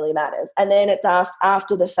all that really matters. And then it's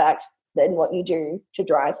after the fact then what you do to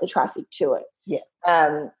drive the traffic to it.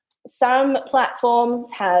 Yeah. Some platforms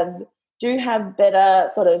do have better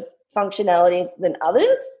sort of functionalities than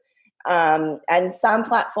others. And some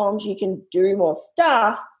platforms you can do more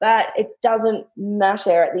stuff, but it doesn't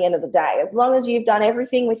matter at the end of the day. As long as you've done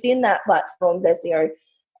everything within that platform's SEO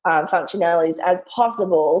functionalities as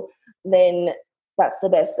possible, then that's the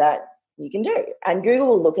best that you can do. And Google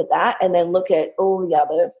will look at that and then look at all the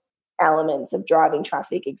other elements of driving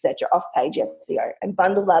traffic, etc., off-page SEO, and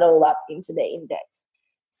bundle that all up into the index.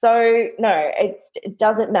 So, no, it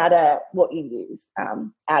doesn't matter what you use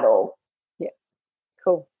at all. Yeah,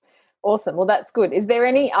 cool. Awesome. Well, that's good. Is there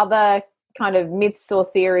any other kind of myths or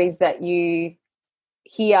theories that you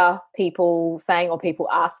hear people saying or people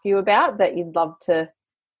ask you about that you'd love to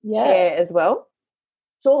share as well?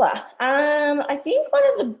 Sure. I think one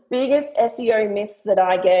of the biggest SEO myths that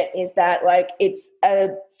I get is that it's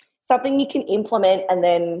something you can implement and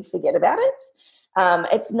then forget about it.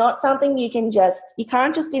 It's not something you can't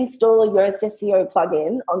just install a Yoast SEO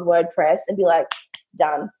plugin on WordPress and be like,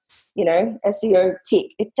 done, SEO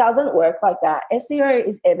tick. It doesn't work like that. SEO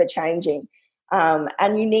is ever changing.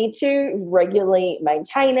 And you need to regularly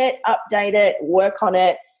maintain it, update it, work on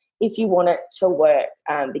it if you want it to work,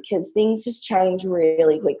 because things just change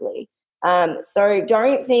really quickly. So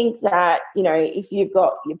don't think that, if you've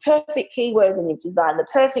got your perfect keywords and you've designed the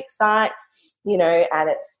perfect site, and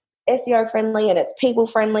it's SEO friendly and it's people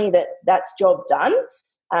friendly, that's job done.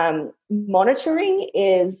 Monitoring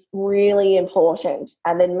is really important,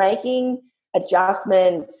 and then making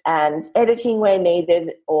adjustments and editing where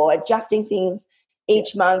needed or adjusting things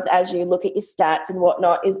each month as you look at your stats and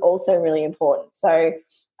whatnot is also really important. So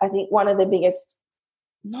I think one of the biggest,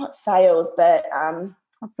 not fails, but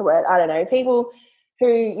what's the word? I don't know. People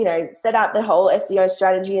who, set up the whole SEO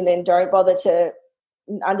strategy and then don't bother to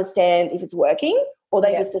understand if it's working, or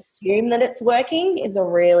they just assume that it's working, is a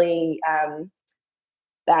really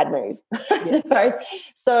bad move, I suppose.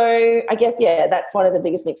 So I guess, that's one of the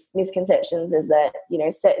biggest misconceptions is that,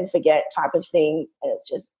 set and forget type of thing, and it's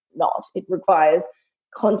just not. It requires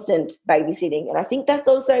constant babysitting, and I think that's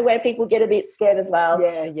also where people get a bit scared as well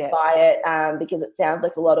by it, because it sounds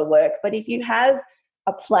like a lot of work. But if you have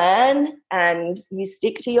a plan and you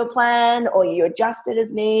stick to your plan, or you adjust it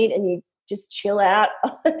as need, and you just chill out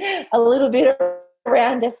a little bit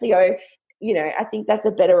around SEO, I think that's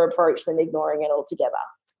a better approach than ignoring it altogether.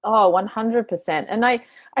 Oh, 100%. And I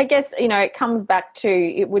guess, it comes back to,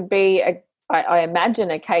 it would be, I imagine,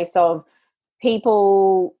 a case of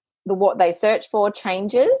people, what they search for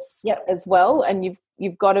changes as well. And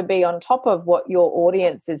you've got to be on top of what your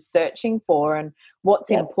audience is searching for and what's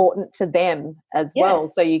important to them as well,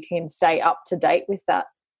 so you can stay up to date with that.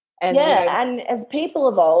 And, and as people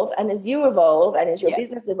evolve, and as you evolve, and as your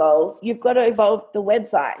business evolves, you've got to evolve the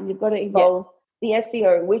website, and you've got to evolve the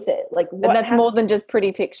SEO with it. And that's more than just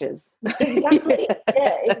pretty pictures. Exactly.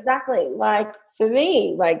 Exactly. For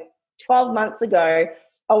me, 12 months ago,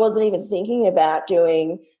 I wasn't even thinking about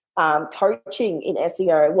doing coaching in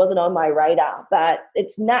SEO. It wasn't on my radar, but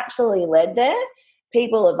it's naturally led there.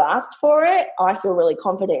 People have asked for it. I feel really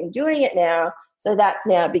confident in doing it now. So that's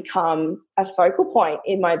now become a focal point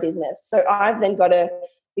in my business. So I've then got to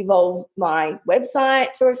evolve my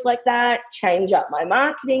website to reflect that, change up my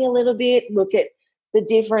marketing a little bit, look at the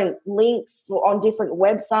different links on different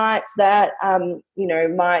websites that,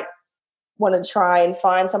 might want to try and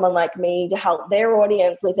find someone like me to help their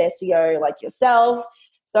audience with SEO, like yourself.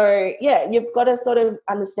 So, you've got to sort of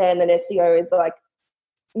understand that SEO is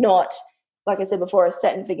not, like I said before, a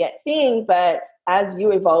set and forget thing, but as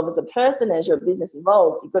you evolve as a person, as your business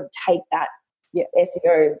evolves, you've got to take that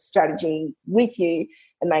SEO strategy with you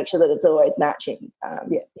and make sure that it's always matching.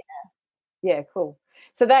 Yeah, cool.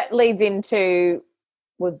 So that leads into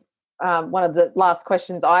one of the last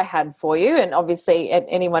questions I had for you, and obviously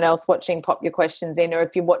anyone else watching, pop your questions in, or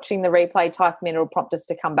if you're watching the replay, type them in, it'll prompt us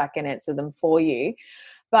to come back and answer them for you.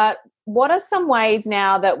 But what are some ways,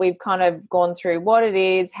 now that we've kind of gone through what it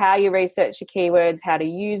is, how you research your keywords, how to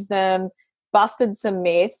use them, busted some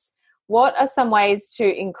myths, what are some ways to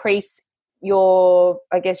increase your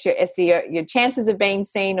SEO, your chances of being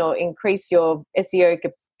seen, or increase your SEO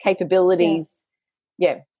capabilities?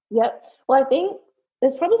 Yep. Well, I think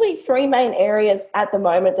there's probably 3 main areas at the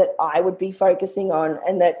moment that I would be focusing on,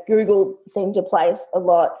 and that Google seem to place a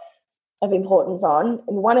lot of importance on.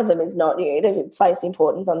 And one of them is not new. They've placed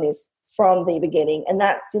importance on this from the beginning, and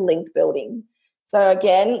that's your link building. So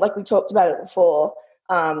again, like we talked about it before,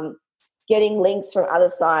 getting links from other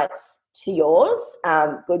sites to yours,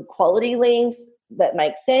 good quality links that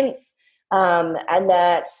make sense, and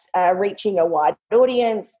that reaching a wide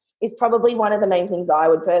audience is probably one of the main things I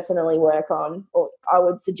would personally work on, or I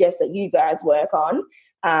would suggest that you guys work on,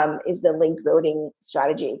 is the link building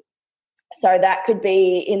strategy. So that could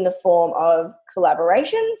be in the form of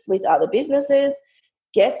collaborations with other businesses.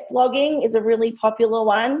 Guest blogging is a really popular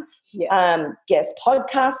one. Guest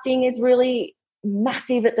podcasting is really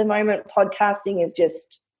massive at the moment. Podcasting is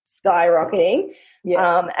just skyrocketing.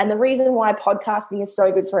 And the reason why podcasting is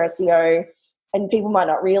so good for SEO, and people might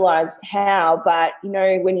not realize how, but,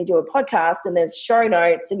 when you do a podcast and there's show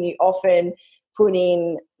notes and you often put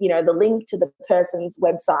in, the link to the person's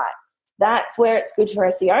website, that's where it's good for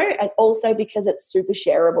SEO, and also because it's super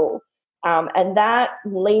shareable. And that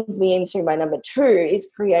leads me into my number 2, is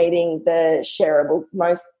creating shareable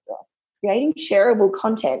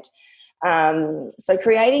content. So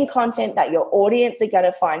creating content that your audience are going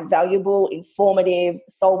to find valuable, informative,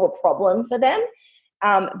 solve a problem for them.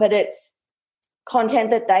 But it's content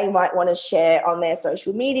that they might want to share on their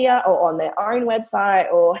social media or on their own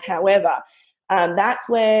website or however. That's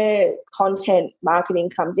where content marketing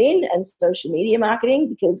comes in, and social media marketing,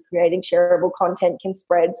 because creating shareable content can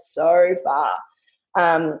spread so far.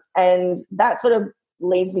 And that sort of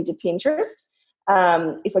leads me to Pinterest.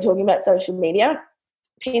 If we're talking about social media,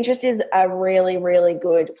 Pinterest is a really, really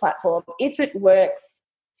good platform if it works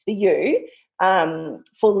for you,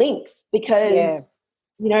 for links, because,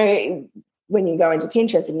 when you go into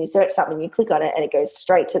Pinterest and you search something, you click on it and it goes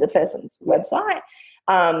straight to the person's website.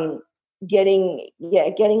 Getting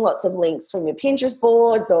lots of links from your Pinterest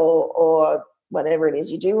boards or whatever it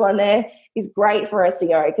is you do on there is great for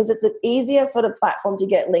SEO, because it's an easier sort of platform to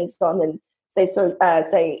get links on than say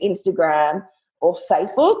Instagram or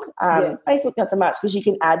Facebook. Facebook not so much, because you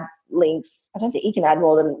can add links. I don't think you can add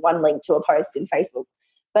more than one link to a post in Facebook.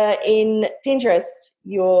 But in Pinterest,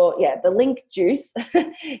 the link juice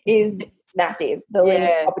is massive. The link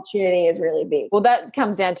opportunity is really big. Well, that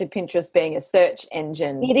comes down to Pinterest being a search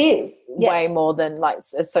engine. It is. Way more than like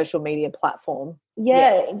a social media platform.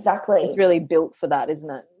 Exactly. It's really built for that, isn't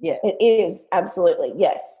it? Yeah. It is, absolutely.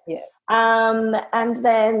 Yes. Yeah. And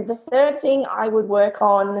then the third thing I would work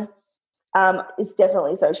on is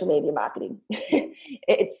definitely social media marketing.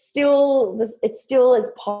 It's still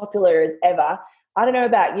as popular as ever. I don't know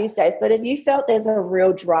about you, Stace, but have you felt there's a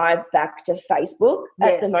real drive back to Facebook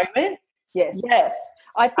at the moment? Yes.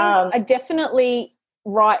 I think I definitely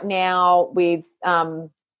right now with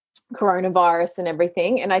coronavirus and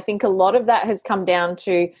everything, and I think a lot of that has come down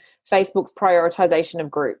to Facebook's prioritization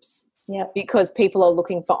of groups. Because people are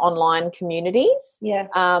looking for online communities.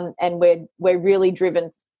 And we're really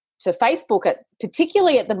driven to Facebook,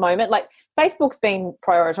 particularly at the moment. Like, Facebook's been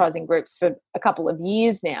prioritizing groups for a couple of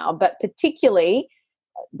years now, but particularly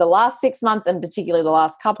the last 6 months and particularly the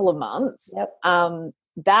last couple of months,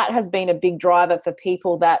 that has been a big driver for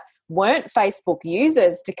people that weren't Facebook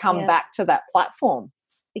users to come back to that platform.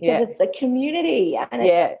 Because it's a community, and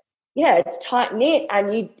it's tight-knit,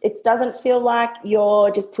 and it doesn't feel like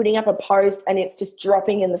you're just putting up a post and it's just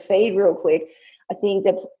dropping in the feed real quick. I think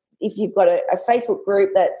that if you've got a Facebook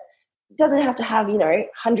group that doesn't have to have,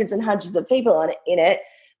 hundreds and hundreds of people in it,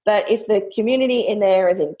 but if the community in there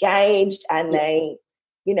is engaged and they,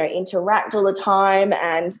 interact all the time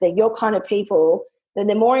and they're your kind of people, then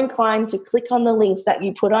they're more inclined to click on the links that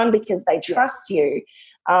you put on because they trust you.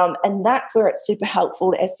 And that's where it's super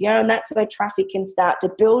helpful to SEO, and that's where traffic can start to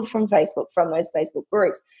build from Facebook, from those Facebook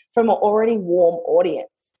groups, from an already warm audience.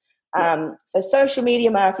 So social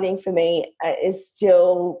media marketing for me is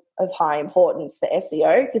still of high importance for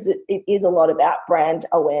SEO, because it is a lot about brand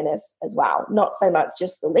awareness as well. Not so much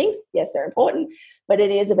just the links. Yes, they're important, but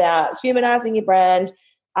it is about humanizing your brand,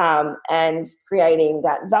 and creating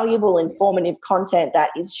that valuable, informative content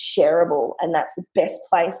that is shareable, and that's the best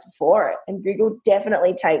place for it. And Google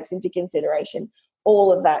definitely takes into consideration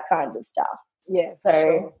all of that kind of stuff. Yeah, so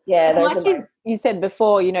sure. yeah, those like you said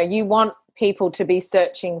before, you want people to be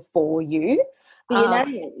searching for you. For your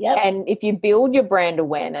name, yep. And if you build your brand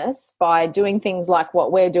awareness by doing things like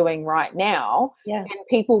what we're doing right now, then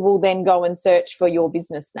people will then go and search for your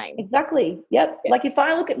business name. Exactly. Yep. Like if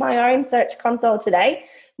I look at my own search console today,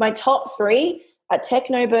 my top 3 are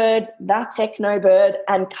Technobird, The Technobird,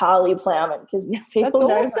 and Karlie Plowman, because people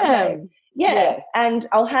know my name. Yeah. And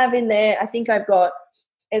I'll have in there, I think I've got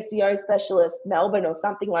SEO specialist Melbourne or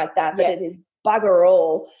something like that, but it is bugger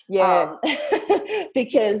all.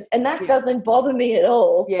 Because, and that doesn't bother me at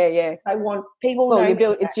all. I want people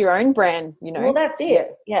know it's your own brand, Well, that's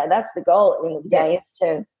it. Yeah, that's the goal at the end of the day, is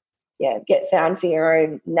to get found for your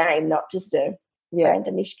own name, not just a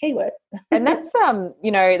randomish keyword. And that's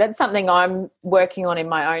that's something I'm working on in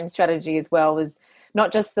my own strategy as well, is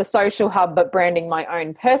not just the social hub, but branding my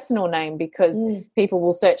own personal name, because people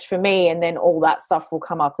will search for me and then all that stuff will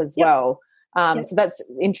come up as well. So that's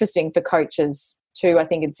interesting for coaches too. I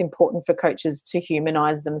think it's important for coaches to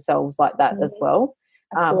humanize themselves like that as well.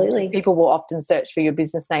 Absolutely. People will often search for your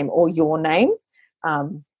business name or your name,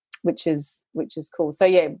 which is cool. So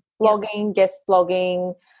blogging, guest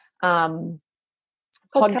blogging,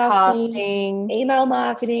 podcasting, email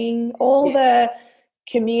marketing, all the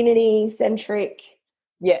community centric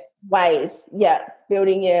ways.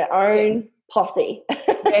 Building your own posse.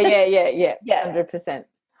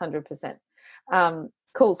 100%.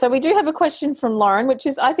 Cool. So we do have a question from Lauren, which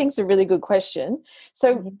I think is a really good question.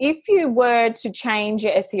 So if you were to change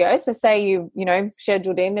your SEO, so say you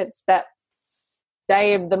scheduled in, it's that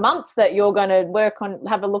day of the month that you're going to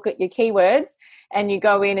have a look at your keywords, and you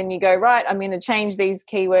go in and you go, right, I'm going to change these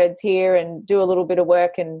keywords here and do a little bit of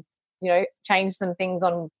work and, change some things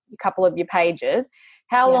on a couple of your pages.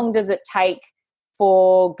 How long does it take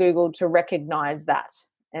for Google to recognize that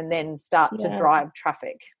and then start to drive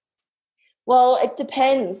traffic? Well, it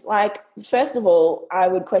depends. Like, first of all, I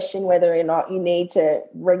would question whether or not you need to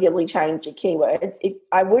regularly change your keywords.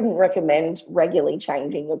 I wouldn't recommend regularly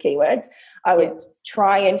changing your keywords. I would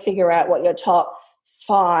try and figure out what your top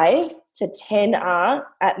 5 to 10 are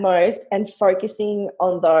at most and focusing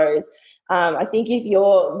on those. I think if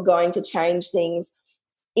you're going to change things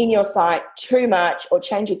in your site too much or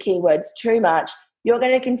change your keywords too much, you're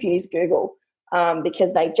going to confuse Google.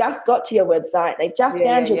 Because they just got to your website, they just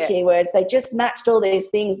found your keywords, they just matched all these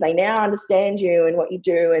things, they now understand you and what you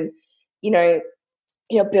do, and you're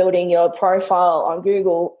building your profile on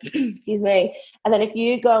Google, excuse me, and then if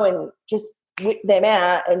you go and just whip them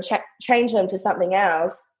out and change them to something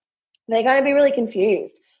else, they're going to be really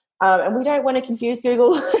confused, and we don't want to confuse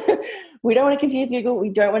Google. We don't want to confuse Google, we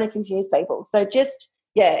don't want to confuse people. So just,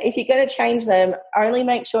 if you're going to change them, only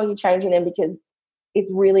make sure you're changing them because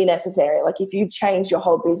it's really necessary. Like if you've changed your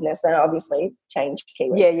whole business, then obviously change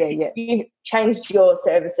keywords. You've changed your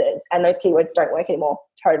services and those keywords don't work anymore,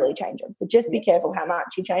 totally change them. But just be careful how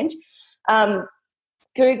much you change.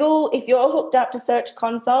 Google, if you're hooked up to Search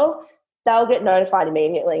Console, they'll get notified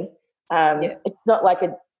immediately. It's not like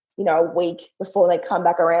a week before they come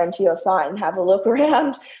back around to your site and have a look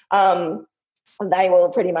around. They will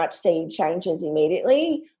pretty much see changes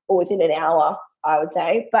immediately or within an hour, I would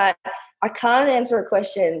say. But I can't answer a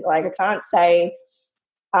question. Like I can't say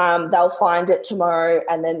they'll find it tomorrow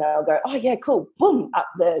and then they'll go, oh, yeah, cool, boom, up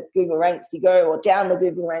the Google ranks you go, or down the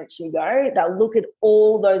Google ranks you go. They'll look at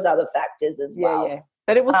all those other factors as well. Yeah.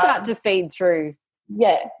 But it will start to feed through.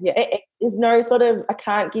 There's no sort of, I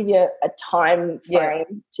can't give you a time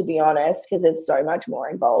frame, to be honest, because there's so much more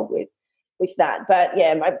involved with that. But,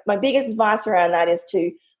 my biggest advice around that is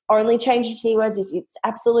to only change your keywords if it's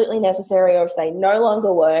absolutely necessary, or if they no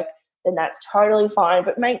longer work, then that's totally fine.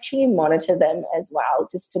 But make sure you monitor them as well,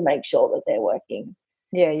 just to make sure that they're working.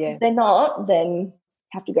 If they're not, then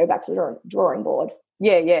have to go back to the drawing board.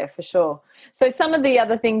 Yeah, for sure. So some of the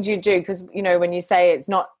other things you do, because, when you say it's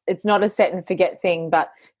not a set and forget thing, but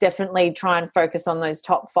definitely try and focus on those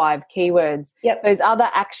top 5 keywords. Those other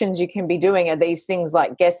actions you can be doing are these things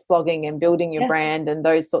like guest blogging and building your brand and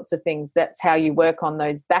those sorts of things. That's how you work on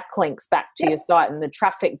those backlinks back to your site and the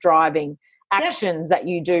traffic driving actions that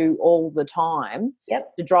you do all the time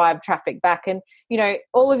to drive traffic back. And,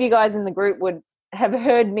 all of you guys in the group would have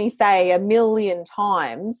heard me say a million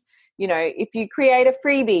times, if you create a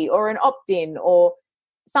freebie or an opt-in or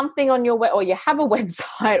something on your or you have a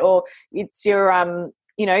website, or it's your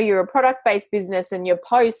you're a product-based business and your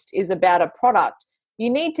post is about a product, you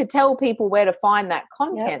need to tell people where to find that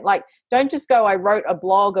content. Yep. Like, don't just go, I wrote a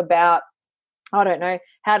blog about, I don't know,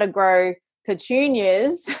 how to grow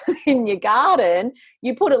petunias in your garden.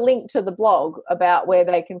 You put a link to the blog about where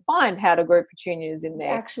they can find how to grow petunias in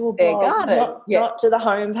their actual their blog, garden. not to the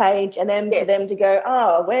homepage, and then for them to go,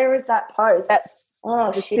 oh, where is that post? That's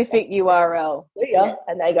specific URL. Yeah.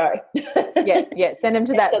 And they go. Send them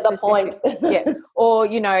to that to the point. Or,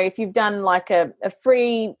 if you've done like a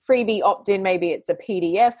freebie opt-in, maybe it's a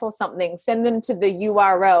PDF or something, send them to the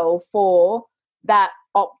URL for that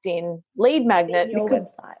opt-in lead magnet,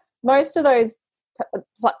 because website. Most of those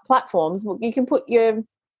platforms, you can put your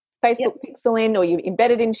Facebook pixel in, or you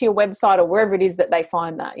embed it into your website, or wherever it is that they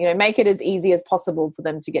find that. Make it as easy as possible for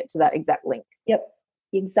them to get to that exact link. Yep,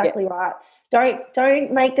 exactly right.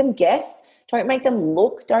 Don't make them guess. Don't make them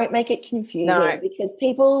look. Don't make it confusing, because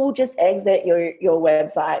people will just exit your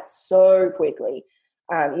website so quickly.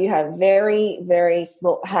 You have a very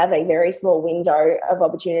small window of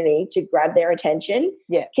opportunity to grab their attention,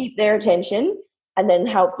 keep their attention, and then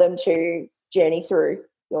help them to journey through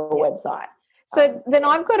your website. So then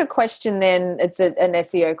I've got a question then. It's an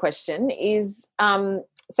SEO question. Is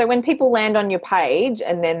so when people land on your page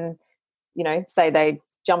and then, say they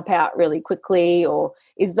jump out really quickly, or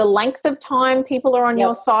is the length of time people are on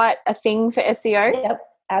your site a thing for SEO? Yep,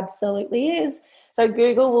 absolutely is. So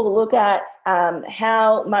Google will look at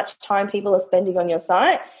how much time people are spending on your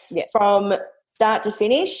site from start to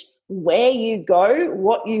finish, where you go,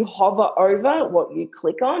 what you hover over, what you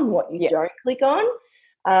click on, what you don't click on.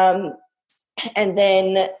 And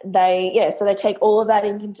then so they take all of that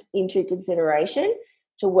into consideration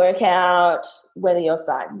to work out whether your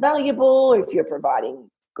site's valuable, if you're providing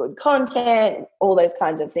good content, all those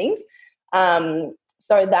kinds of things.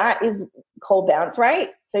 So that is called bounce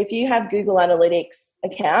rate. So if you have Google Analytics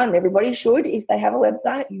account, and everybody should, if they have a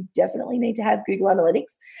website, you definitely need to have Google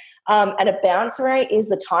Analytics. And a bounce rate is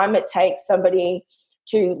the time it takes somebody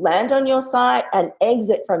to land on your site and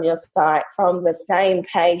exit from your site from the same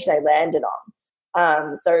page they landed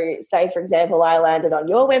on. So say, for example, I landed on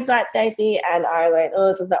your website, Stacey, and I went, oh,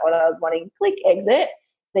 this is not what I was wanting, click exit.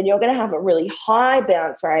 Then you're going to have a really high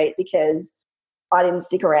bounce rate because I didn't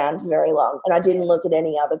stick around for very long, and I didn't look at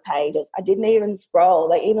any other pages. I didn't even scroll.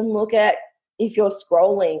 They even look at if you're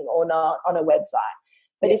scrolling or not on a website.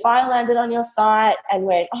 But if I landed on your site and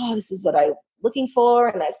went, oh, this is what I'm looking for,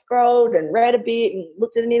 and I scrolled and read a bit and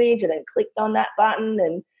looked at an image and then clicked on that button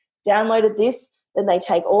and downloaded this, then they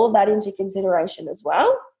take all of that into consideration as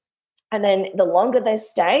well. And then the longer they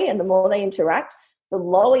stay and the more they interact, the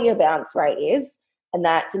lower your bounce rate is. And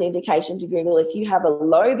that's an indication to Google. If you have a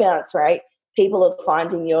low bounce rate, people are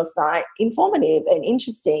finding your site informative and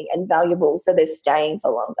interesting and valuable, so they're staying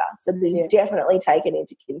for longer. So this is definitely taken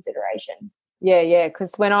into consideration. Yeah,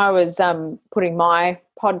 because when I was putting my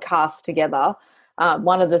podcast together,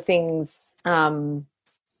 one of the things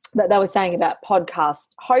that they were saying about podcast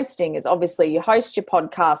hosting is obviously you host your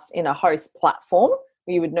podcast in a host platform.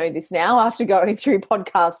 You would know this now after going through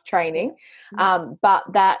podcast training, but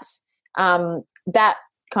that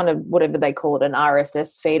kind of whatever they call it, an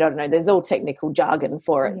RSS feed, I don't know, there's all technical jargon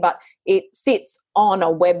for it, but it sits on a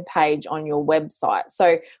web page on your website.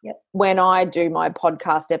 So when I do my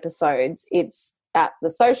podcast episodes, it's at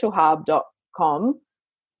thesocialhub.com,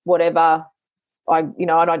 whatever and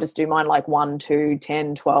I just do mine like 1, 2,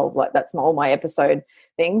 10, 12, like that's all my episode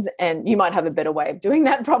things. And you might have a better way of doing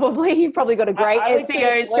that probably. You've probably got a great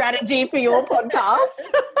SEO strategy for your podcast.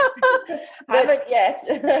 I haven't yet,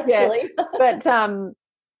 actually. But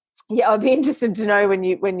I'd be interested to know when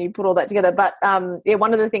you put all that together. But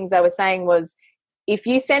one of the things they were saying was if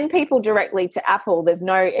you send people directly to Apple, there's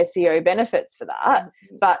no SEO benefits for that.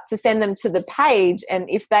 But to send them to the page, and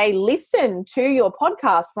if they listen to your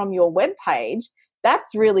podcast from your web page,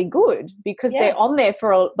 that's really good because they're on there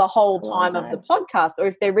for the whole time of the podcast. Or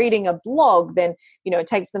if they're reading a blog, then it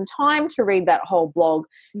takes them time to read that whole blog,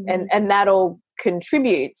 and that all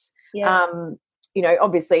contributes.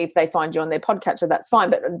 Obviously if they find you on their podcatcher, that's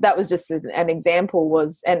fine. But that was just an example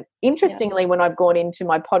and interestingly, when I've gone into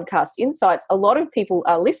my podcast insights, a lot of people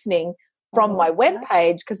are listening from my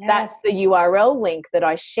webpage because that's the URL link that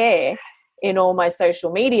I share in all my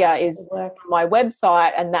social media is my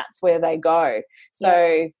website, and that's where they go.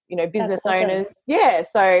 So, business owners.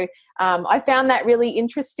 So I found that really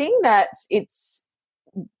interesting that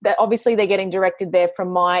that obviously they're getting directed there from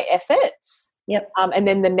my efforts. And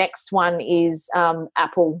then the next one is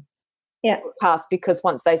Apple podcast, because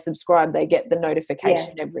once they subscribe, they get the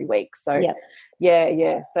notification every week. So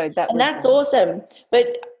so that's awesome.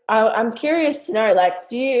 But I'm curious to know, like,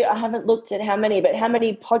 I haven't looked at how many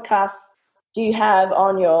podcasts do you have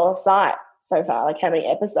on your site so far? Like, how many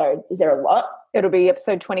episodes? Is there a lot? It'll be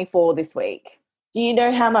episode 24 this week. Do you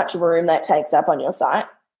know how much room that takes up on your site?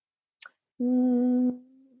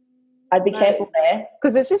 I'd be careful there.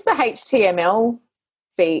 Because it's just the HTML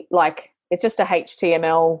feed, like it's just a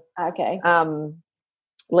HTML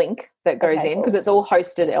link that goes in, because it's all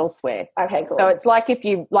hosted elsewhere. Okay, cool. So it's like if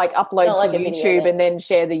you like upload to YouTube and then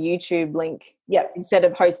share the YouTube link instead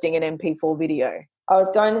of hosting an MP4 video. I was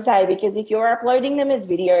going to say, because if you're uploading them as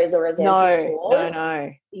videos or as MP4s,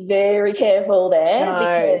 no. Be very careful there,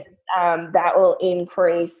 because that will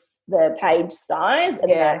increase the page size, and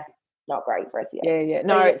that's not great for SEO. Yeah.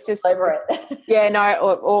 No, it's just over it.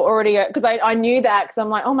 or already, because I knew that, because I'm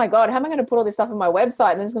like, oh my God, how am I going to put all this stuff on my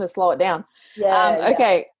website, and then it's going to slow it down?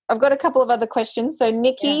 Okay, I've got a couple of other questions. So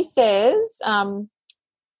Nikki says,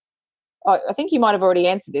 I think you might have already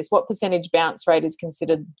answered this. What percentage bounce rate is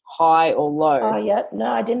considered high or low? Oh, yeah. No,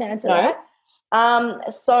 I didn't answer that.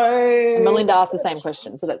 So Melinda asked the same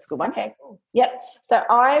question, so that's a good one. Okay, cool. Yep. So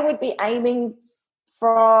I would be aiming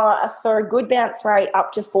for a good bounce rate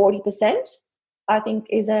up to 40%, I think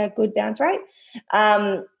is a good bounce rate.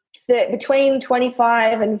 So between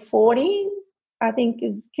 25 and 40, I think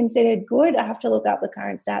is considered good. I have to look up the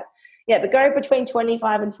current stats. Yeah, but go between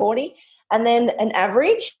 25 and 40. And then an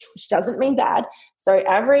average, which doesn't mean bad. So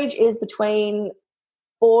average is between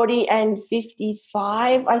 40 and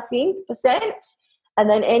 55, I think, percent. And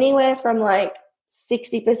then anywhere from like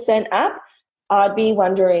 60% up, I'd be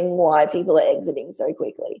wondering why people are exiting so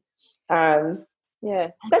quickly. There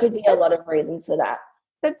could be a lot of reasons for that.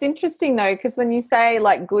 That's interesting though, because when you say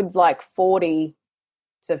like goods like 40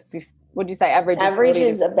 to 50, what do you say average? Average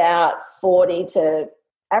is about 40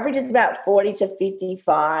 to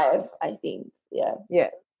 55, I think. Yeah.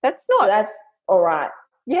 That's not. So that's all right.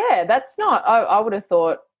 Yeah, that's not. I would have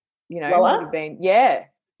thought, lower? It would have been. Yeah.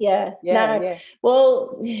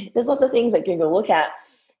 Well, there's lots of things that Google look at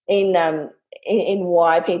in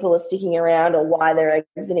why people are sticking around or why they're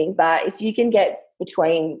exiting. But if you can get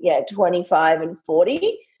between 25 and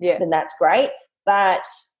 40, then that's great. But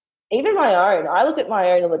even my own, I look at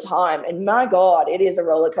my own all the time, and my God, it is a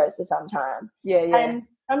roller coaster sometimes. And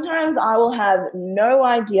sometimes I will have no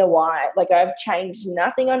idea why. Like, I've changed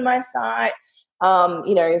nothing on my site,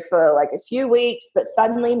 for like a few weeks, but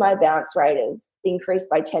suddenly my bounce rate is increased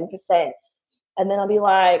by 10%. And then I'll be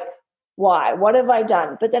like, why? What have I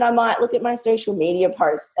done? But then I might look at my social media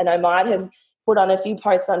posts, and I might have put on a few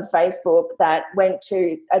posts on Facebook that went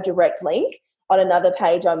to a direct link on another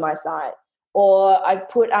page on my site. Or I've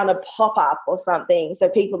put on a pop-up or something, so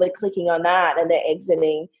people are clicking on that and they're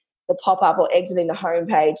exiting the pop-up or exiting the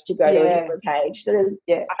homepage to go to a different page. So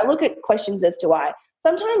I look at questions as to why.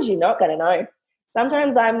 Sometimes you're not going to know.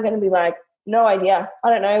 Sometimes I'm going to be like, no idea. I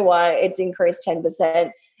don't know why it's increased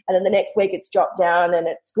 10%. And then the next week it's dropped down and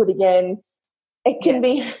it's good again. It can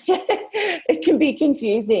be it can be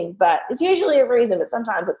confusing, but it's usually a reason, but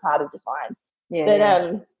sometimes it's harder to find.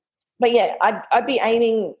 But I'd be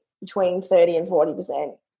aiming between 30 and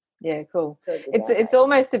 40%. Yeah, cool. It's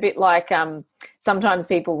almost a bit like sometimes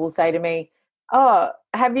people will say to me, oh,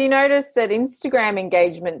 have you noticed that Instagram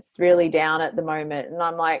engagement's really down at the moment? And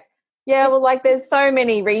I'm like, yeah, well, like there's so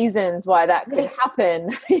many reasons why that could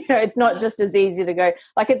happen. It's not just as easy to go.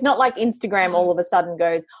 Like, it's not like Instagram all of a sudden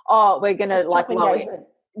goes, oh, we're going to like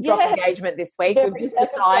drop engagement this week. We've just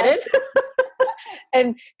decided.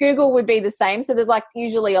 And Google would be the same. So there's like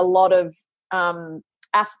usually a lot of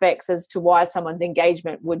aspects as to why someone's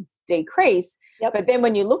engagement would decrease. But then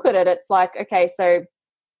when you look at it, it's like, okay, so,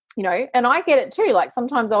 and I get it too. Like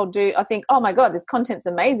sometimes I think, oh my God, this content's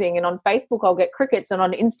amazing. And on Facebook, I'll get crickets. And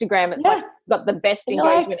on Instagram, it's like got the best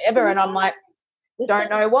engagement ever. And I'm like, don't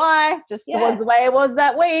know why. Just was the way it was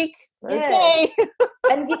that week. Okay.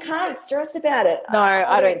 And you can't stress about it. No,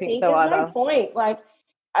 I don't think so either. There's no point. Like,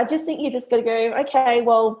 I just think you just got to go, okay,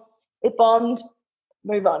 well, it bombed.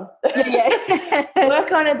 Move on.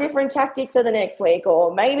 Work on a different tactic for the next week,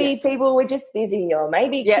 or maybe people were just busy, or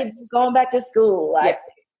maybe kids have gone back to school. Like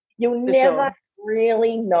you'll never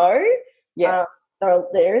really know. So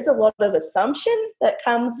there is a lot of assumption that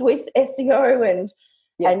comes with SEO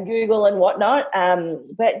and Google and whatnot.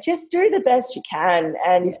 But just do the best you can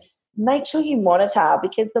and make sure you monitor,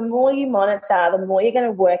 because the more you monitor, the more you're going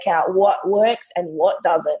to work out what works and what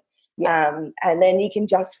doesn't. And then you can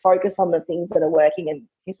just focus on the things that are working and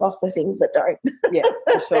piss off the things that don't.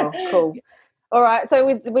 For sure. Cool. All right. So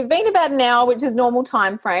we've been about an hour, which is normal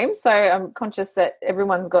time frame. So I'm conscious that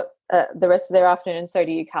everyone's got the rest of their afternoon. So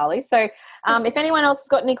do you, Karlie. So if anyone else has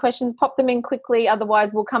got any questions, pop them in quickly.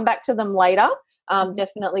 Otherwise, we'll come back to them later.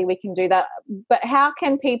 Definitely we can do that. But how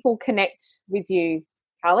can people connect with you,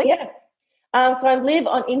 Karlie? Yeah. So I live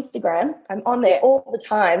on Instagram. I'm on there all the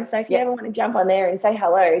time. So if you ever want to jump on there and say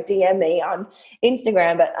hello, DM me on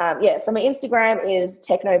Instagram. But so my Instagram is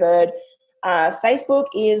Technobird. Facebook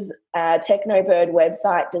is Technobird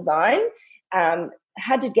website design.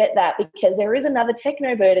 Had to get that because there is another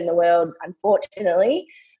Technobird in the world, unfortunately.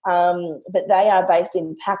 But they are based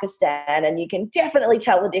in Pakistan, and you can definitely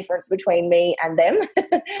tell the difference between me and them.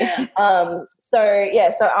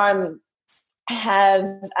 I have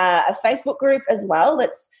a Facebook group as well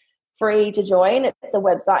that's free to join. It's a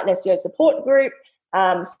website and SEO support group.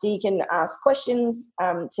 So you can ask questions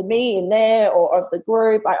to me in there or of the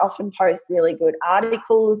group. I often post really good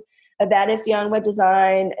articles about SEO and web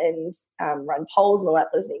design and run polls and all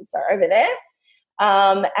that sort of thing. So over there.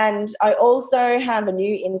 And I also have a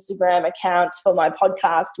new Instagram account for my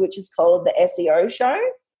podcast, which is called The SEO Show.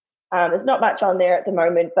 There's not much on there at the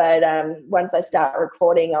moment, but once I start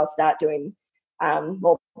recording, I'll start doing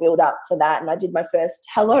more build up for that. And I did my first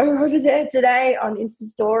hello over there today on Insta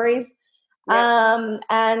Stories.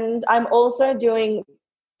 And I'm also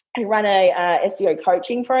I run a SEO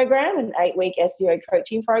coaching program, an 8-week SEO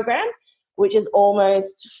coaching program, which is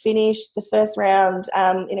almost finished the first round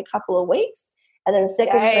in a couple of weeks. And then the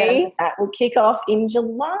second round of that will kick off in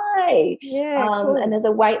July. Cool. And there's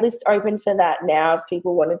a wait list open for that now if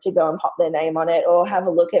people wanted to go and pop their name on it or have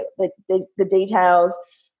a look at the details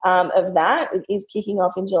of that. It is kicking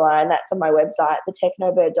off in July, and that's on my website,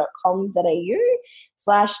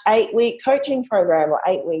 thetechnobird.com.au/8-week coaching program or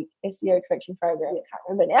 8-week SEO coaching program. I can't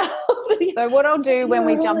remember now. So what I'll do when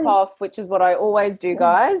we jump off, which is what I always do,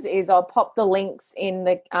 guys, is I'll pop the links in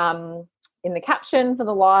the caption for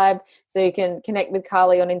the live, so you can connect with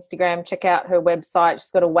Karlie on Instagram, check out her website. She's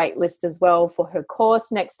got a wait list as well for her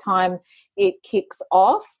course next time it kicks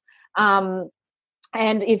off.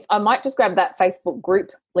 And if I might just grab that Facebook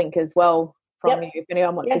group link as well from you, if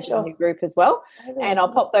anyone wants to join your group as well. And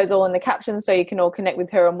I'll pop those all in the captions so you can all connect with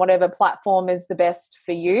her on whatever platform is the best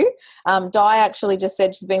for you. Di actually just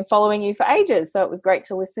said she's been following you for ages, so it was great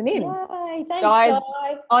to listen in. Yay, thanks, Di's,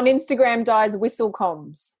 Di. on Instagram, Di's Whistle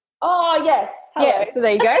Comms. Oh, yes. Hello. Yeah, so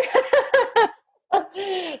there you go.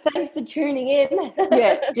 Thanks for tuning in.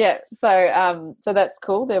 Yeah. So that's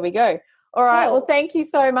cool. There we go. All right. Cool. Well, thank you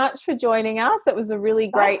so much for joining us. It was a really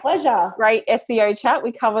great pleasure. Great SEO chat.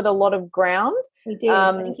 We covered a lot of ground. We did.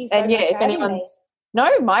 Thank you so much. And if anyone's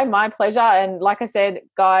my pleasure. And like I said,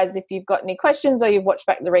 guys, if you've got any questions or you've watched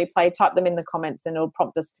back the replay, type them in the comments and it'll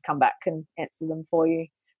prompt us to come back and answer them for you.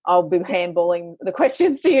 I'll be handballing the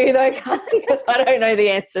questions to you though, because I don't know the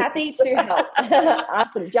answer. Happy to help. I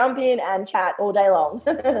can jump in and chat all day long.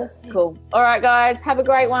 Cool. All right, guys. Have a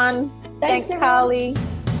great one. Thanks Karlie.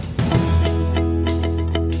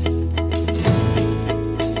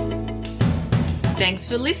 Thanks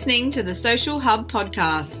for listening to the Social Hub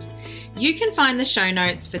podcast. You can find the show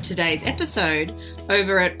notes for today's episode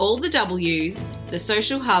over at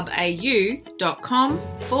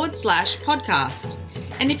allthewsthesocialhubau.com/podcast.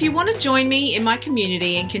 And if you want to join me in my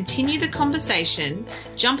community and continue the conversation,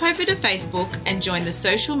 jump over to Facebook and join the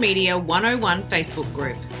Social Media 101 Facebook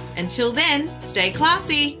group. Until then, stay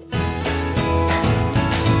classy.